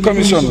recently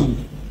commissioned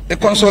a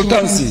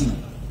consultancy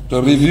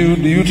to review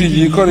the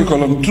UTG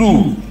curriculum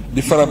through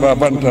the Faraba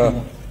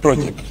Banta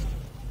project.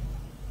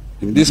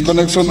 In this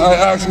connection, I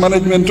asked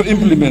management to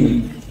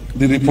implement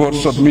the report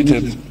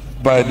submitted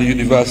by the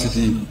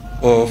University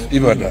of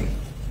Ibadan.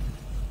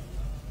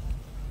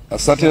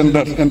 Ascertain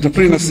that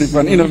entrepreneurship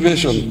and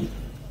innovation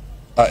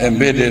are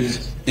embedded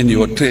in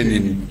your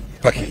training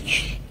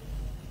package.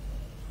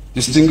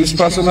 Distinguished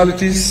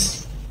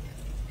personalities,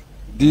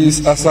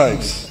 these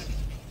aside,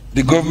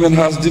 the government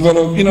has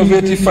developed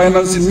innovative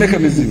financing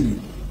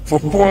mechanisms for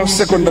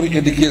post-secondary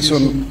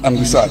education and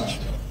research.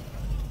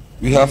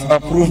 We have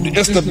approved the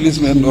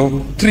establishment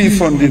of 3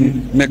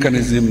 funding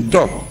mechanisms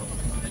to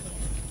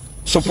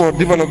support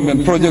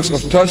development projects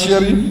of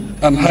tertiary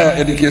and higher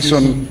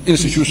education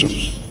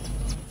institutions,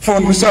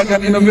 fund research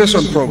and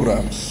innovation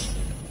programs,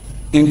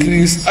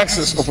 increase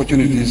access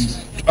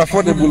opportunities to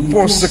affordable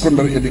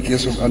post-secondary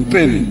education and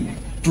training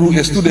through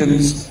a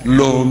student's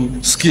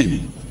loan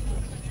scheme.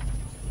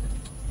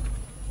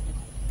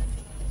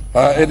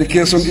 Our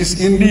education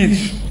is indeed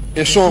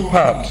a sure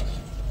path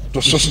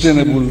to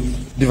sustainable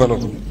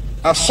development.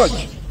 As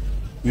such,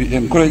 we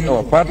encourage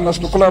our partners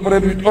to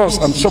collaborate with us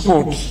and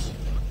support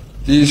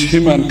this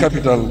human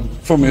capital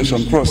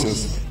formation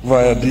process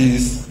via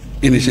these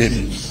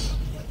initiatives.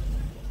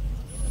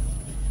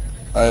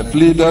 I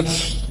plead that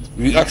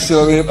we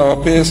accelerate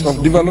our pace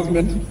of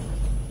development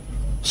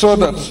so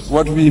that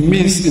what we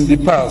missed in the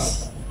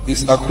past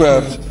is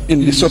acquired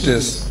in the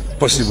shortest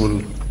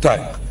possible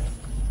time.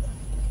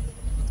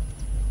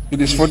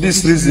 It is for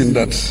this reason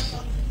that,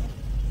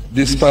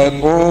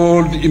 despite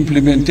all the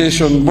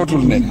implementation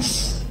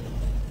bottlenecks,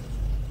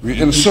 we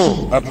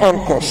ensure at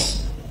all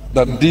costs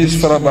that this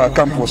Faraba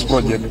campus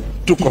project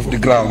took off the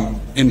ground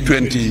in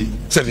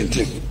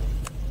 2017.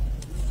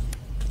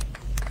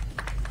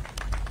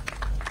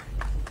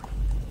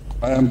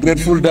 I am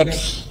grateful that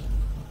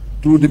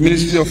through the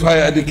Ministry of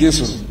Higher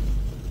Education,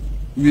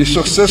 we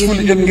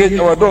successfully engaged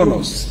our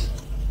donors.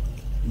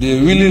 They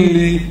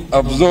willingly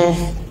absorb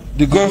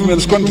the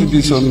government's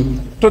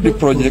contribution to the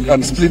project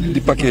and split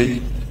the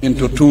package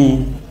into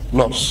 2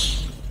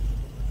 lots.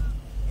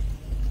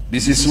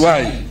 This is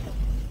why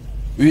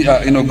we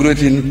are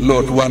inaugurating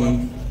Lot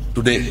 1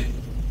 today.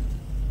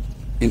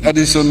 In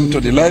addition to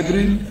the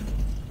library,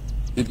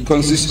 it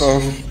consists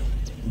of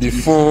the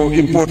 4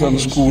 important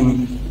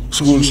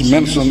schools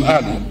mentioned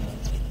earlier.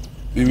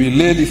 We will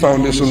lay the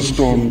foundation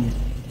stone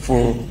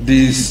for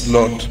this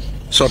lot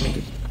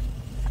shortly.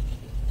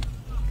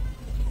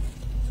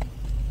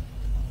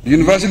 The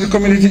university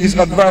community is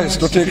advised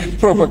to take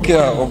proper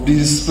care of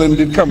this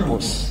splendid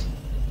campus.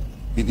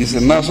 It is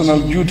a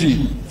national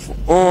duty for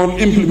all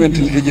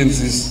implementing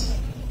agencies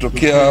to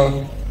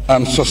care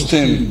and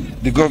sustain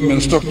the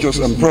government structures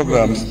and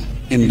programs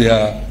in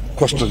their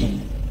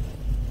custody.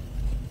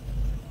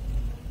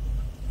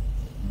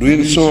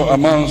 Doing so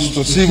amounts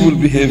to civil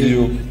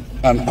behavior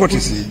and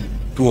courtesy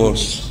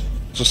towards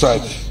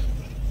society.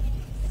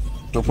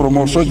 To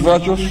promote such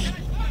virtues,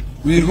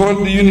 we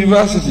hold the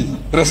university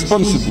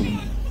responsible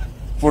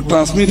for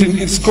transmitting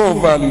its core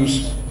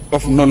values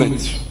of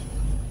knowledge,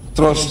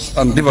 trust,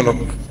 and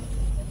development.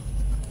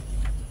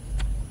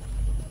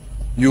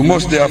 You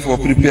must therefore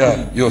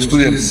prepare your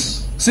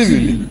students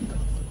civilly,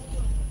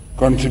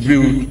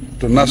 contribute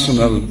to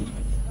national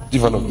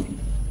development.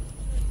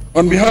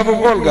 On behalf of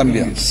all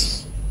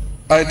Gambians,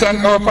 I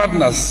thank our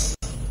partners,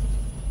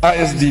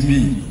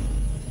 ISDB,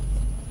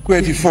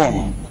 Kuwaiti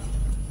Phone,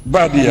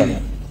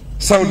 Badia,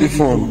 Saudi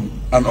Phone,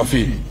 and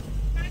Ofi,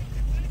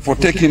 for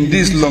taking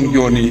this long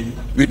journey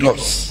with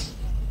us.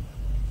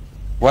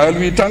 While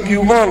we thank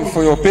you all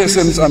for your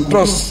patience and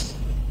trust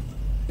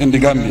in the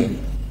Gambia,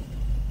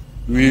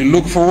 we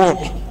look forward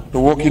to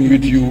working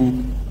with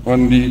you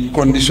on the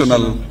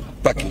conditional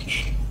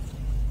package.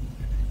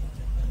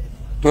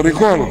 To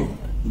recall,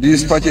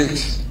 this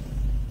package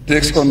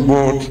takes on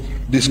board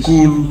the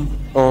School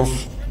of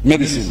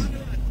Medicine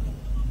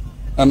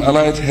and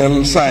Allied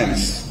Health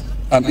Science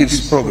and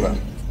its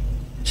program,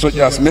 such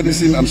as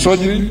medicine and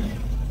surgery,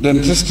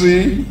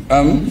 dentistry,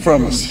 and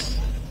pharmacy.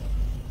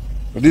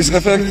 To this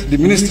effect, the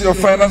Ministry of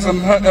Finance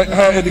and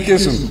Higher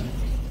Education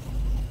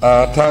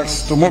are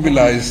tasked to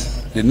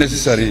mobilize the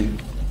necessary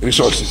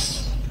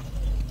resources.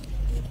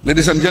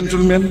 Ladies and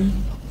gentlemen,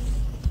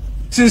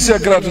 sincere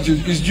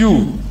gratitude is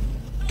due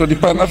to the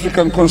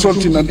Pan-African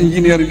Consulting and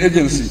Engineering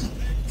Agency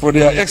for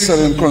their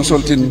excellent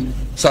consulting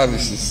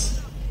services.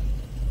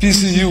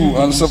 PCU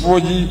and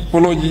Sapoji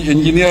Pology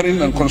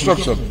Engineering and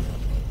Construction,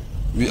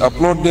 we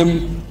applaud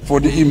them for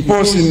the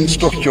imposing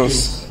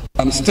structures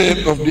and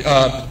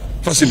state-of-the-art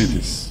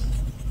facilities.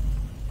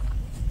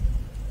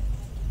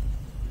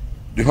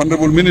 The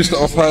Honorable Minister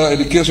of Higher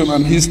Education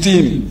and his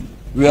team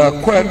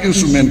were quite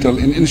instrumental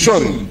in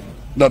ensuring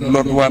that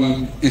Lot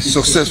 1 is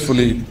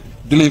successfully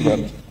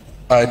delivered.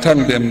 I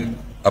thank them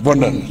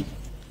abundantly.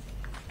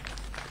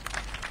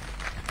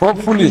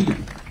 Hopefully,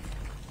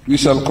 we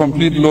shall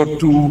complete Lot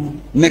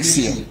 2 next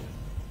year.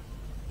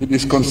 It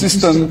is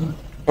consistent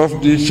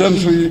of the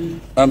Chancery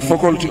and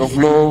Faculty of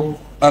Law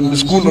and the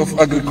School of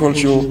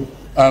Agriculture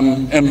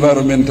and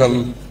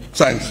Environmental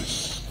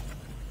Sciences.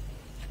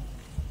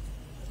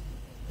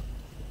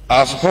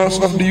 As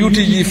host of the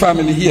UTG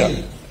family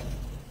here,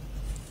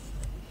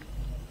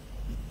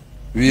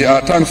 we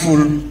are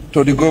thankful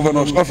to the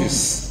Governor's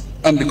Office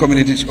and the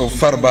communities of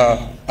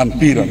Faraba and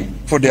Piran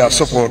for their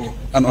support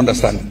and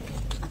understanding.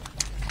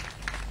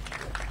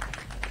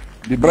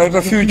 The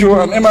Brighter Future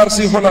and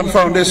MRC Holland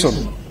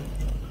Foundation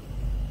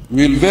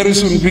will very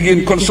soon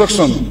begin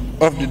construction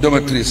of the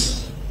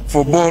dormitories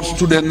for both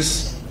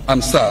students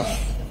and staff.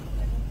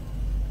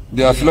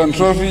 Their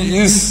philanthropy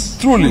is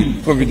truly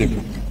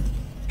formidable.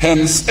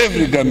 Hence,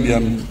 every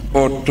Gambian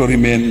ought to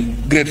remain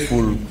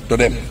grateful to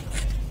them.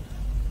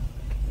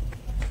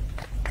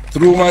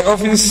 Through my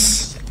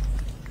office,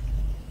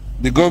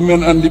 the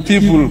government and the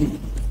people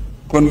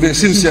convey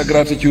sincere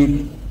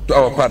gratitude to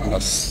our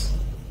partners.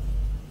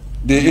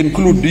 They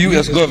include the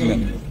US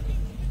government,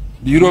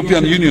 the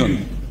European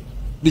Union,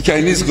 the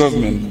Chinese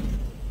government,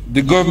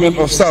 the government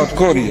of South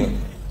Korea,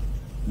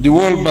 the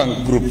World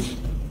Bank Group,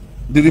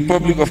 the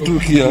Republic of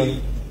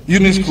Turkey,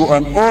 UNESCO,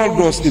 and all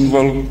those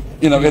involved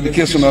in our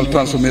educational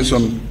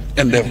transformation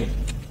endeavor.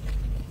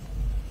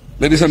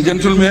 Ladies and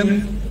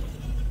gentlemen,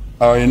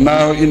 I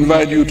now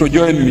invite you to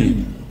join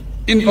me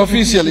in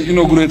officially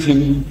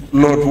inaugurating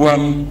Lot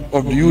 1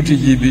 of the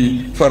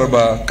UTGB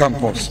Faraba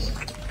campus.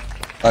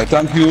 I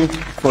thank you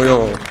for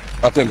your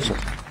attention.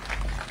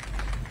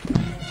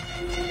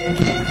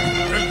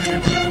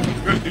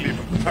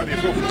 Thank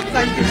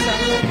you, sir.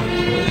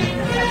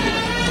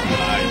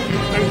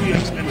 Thank you,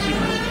 Excellency.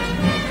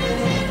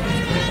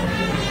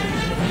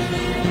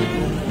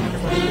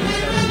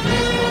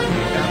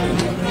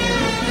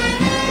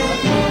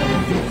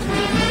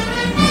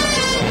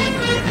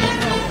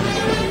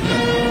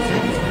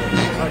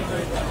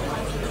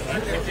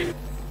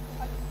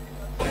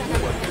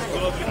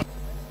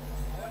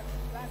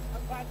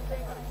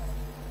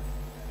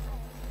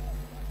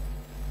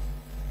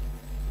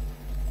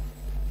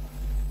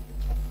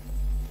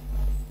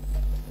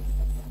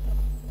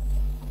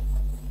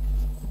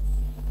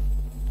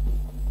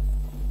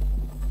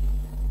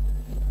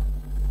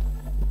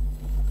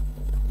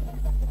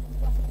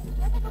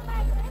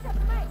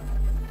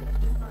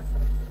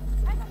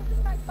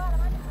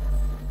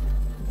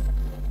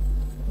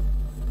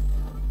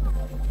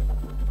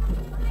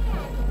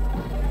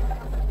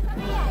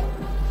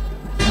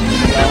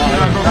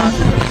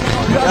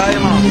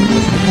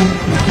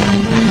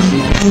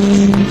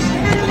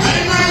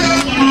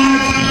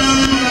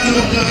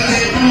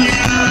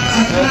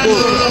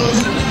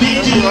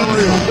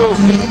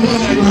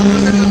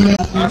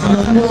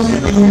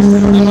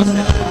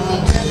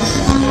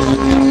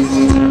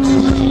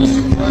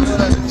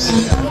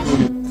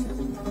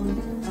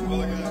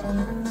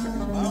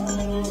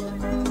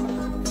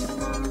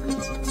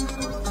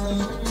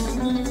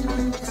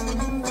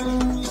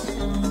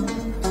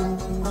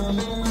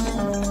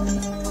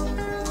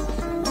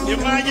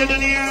 Imaje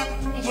dunia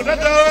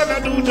mudada la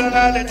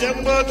duta le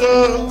temboto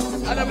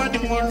ala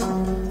madimol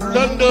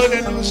londo le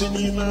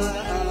dusinima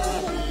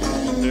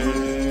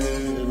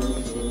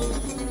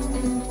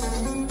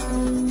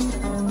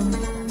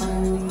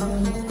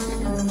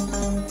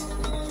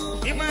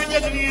Imaje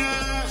dunia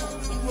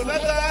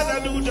mudada la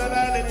duta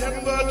le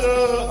temboto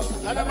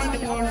ala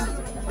madimol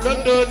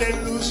londo le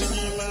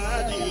dusinima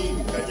di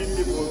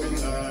kajindi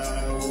bobila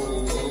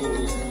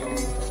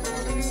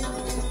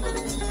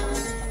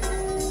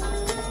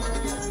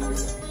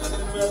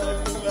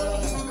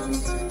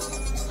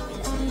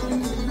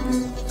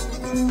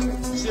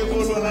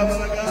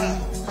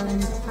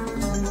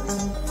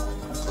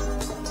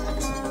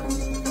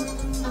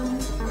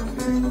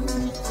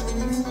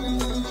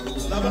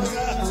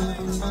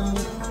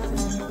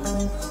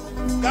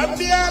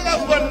Gambia la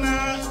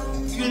Fonna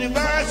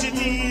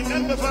University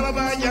member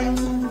Faraba jang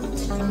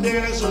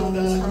ndere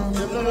sonda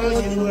yello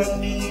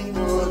yirwandi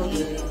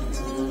boye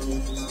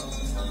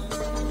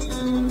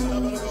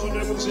ala ko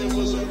de ko se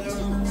ko sonya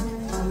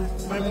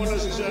may mona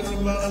ci sanu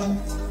ba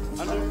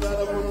anu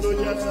dara mo do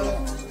jata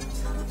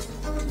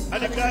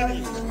ali kani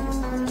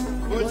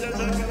bo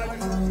jata kala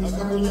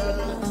akabu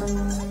jata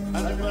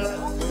ali ba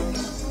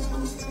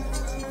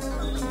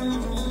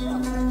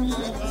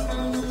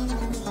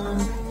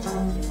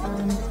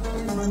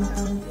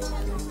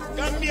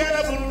Gambia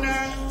la Bunna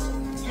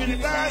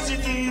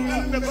University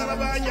membe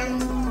Faraba jang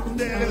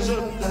ndere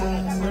sonda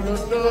no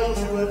do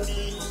yirwandi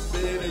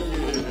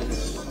bereye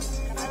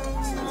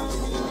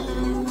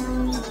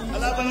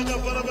ala balaka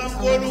Faraba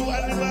ngolu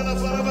andi bala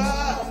Faraba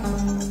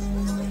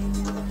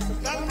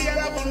Gambia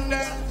la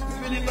Bunna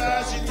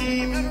University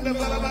membe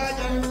Faraba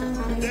jang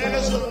ndere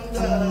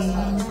sonda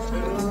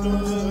no do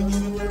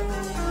yirwandi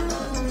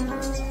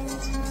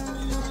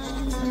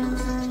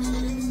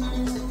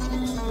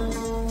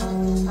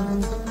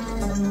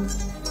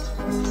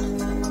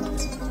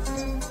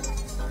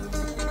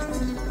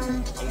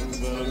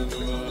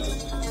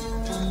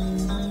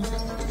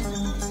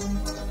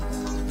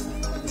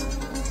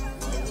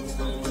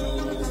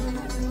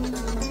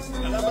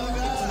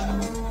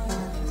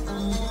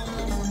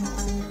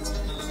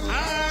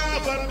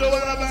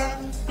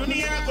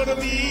dunia kono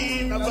bi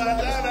na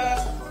badara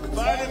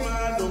bari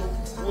mano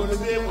wala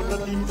be mo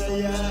tinda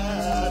ya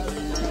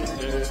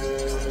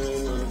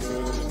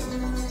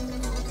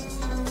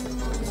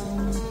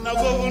na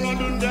go no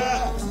dunda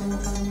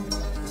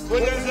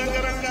wala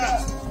zangaranga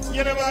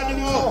yere bani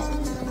mo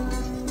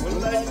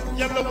wallahi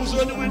yalla bu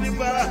sodi mani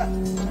bara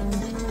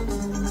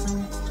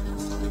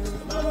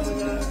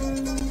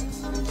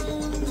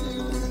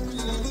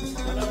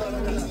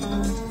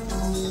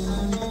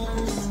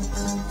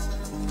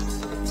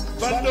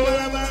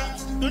Bandolama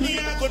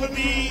dunia kono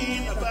bi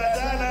na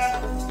badala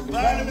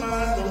bari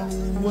mano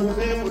wala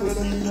be mo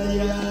tinda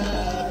ya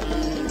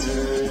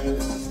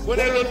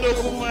wala lo do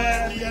kuma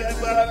ya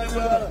bara ne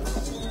bara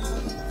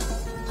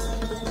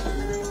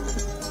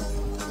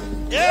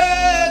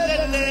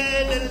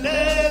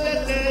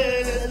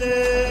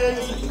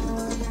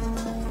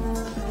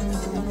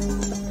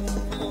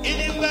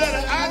ini bar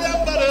adam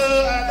baro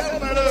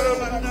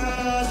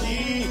manasi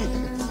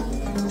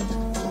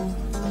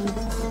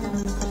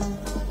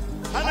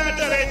ana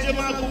tare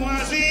jama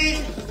kumasi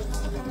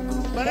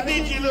barbi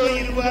kilo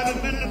irwar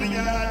men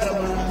dunya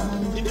adama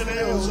itare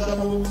yo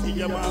sabu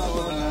jama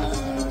ona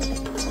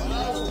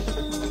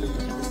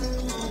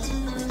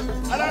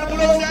ala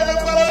bulo adam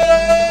baro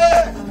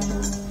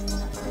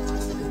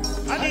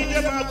ani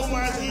jama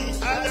kumasi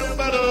adam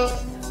baro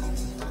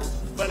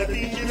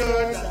barbi kilo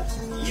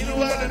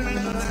irwar men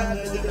dunya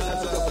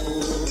adama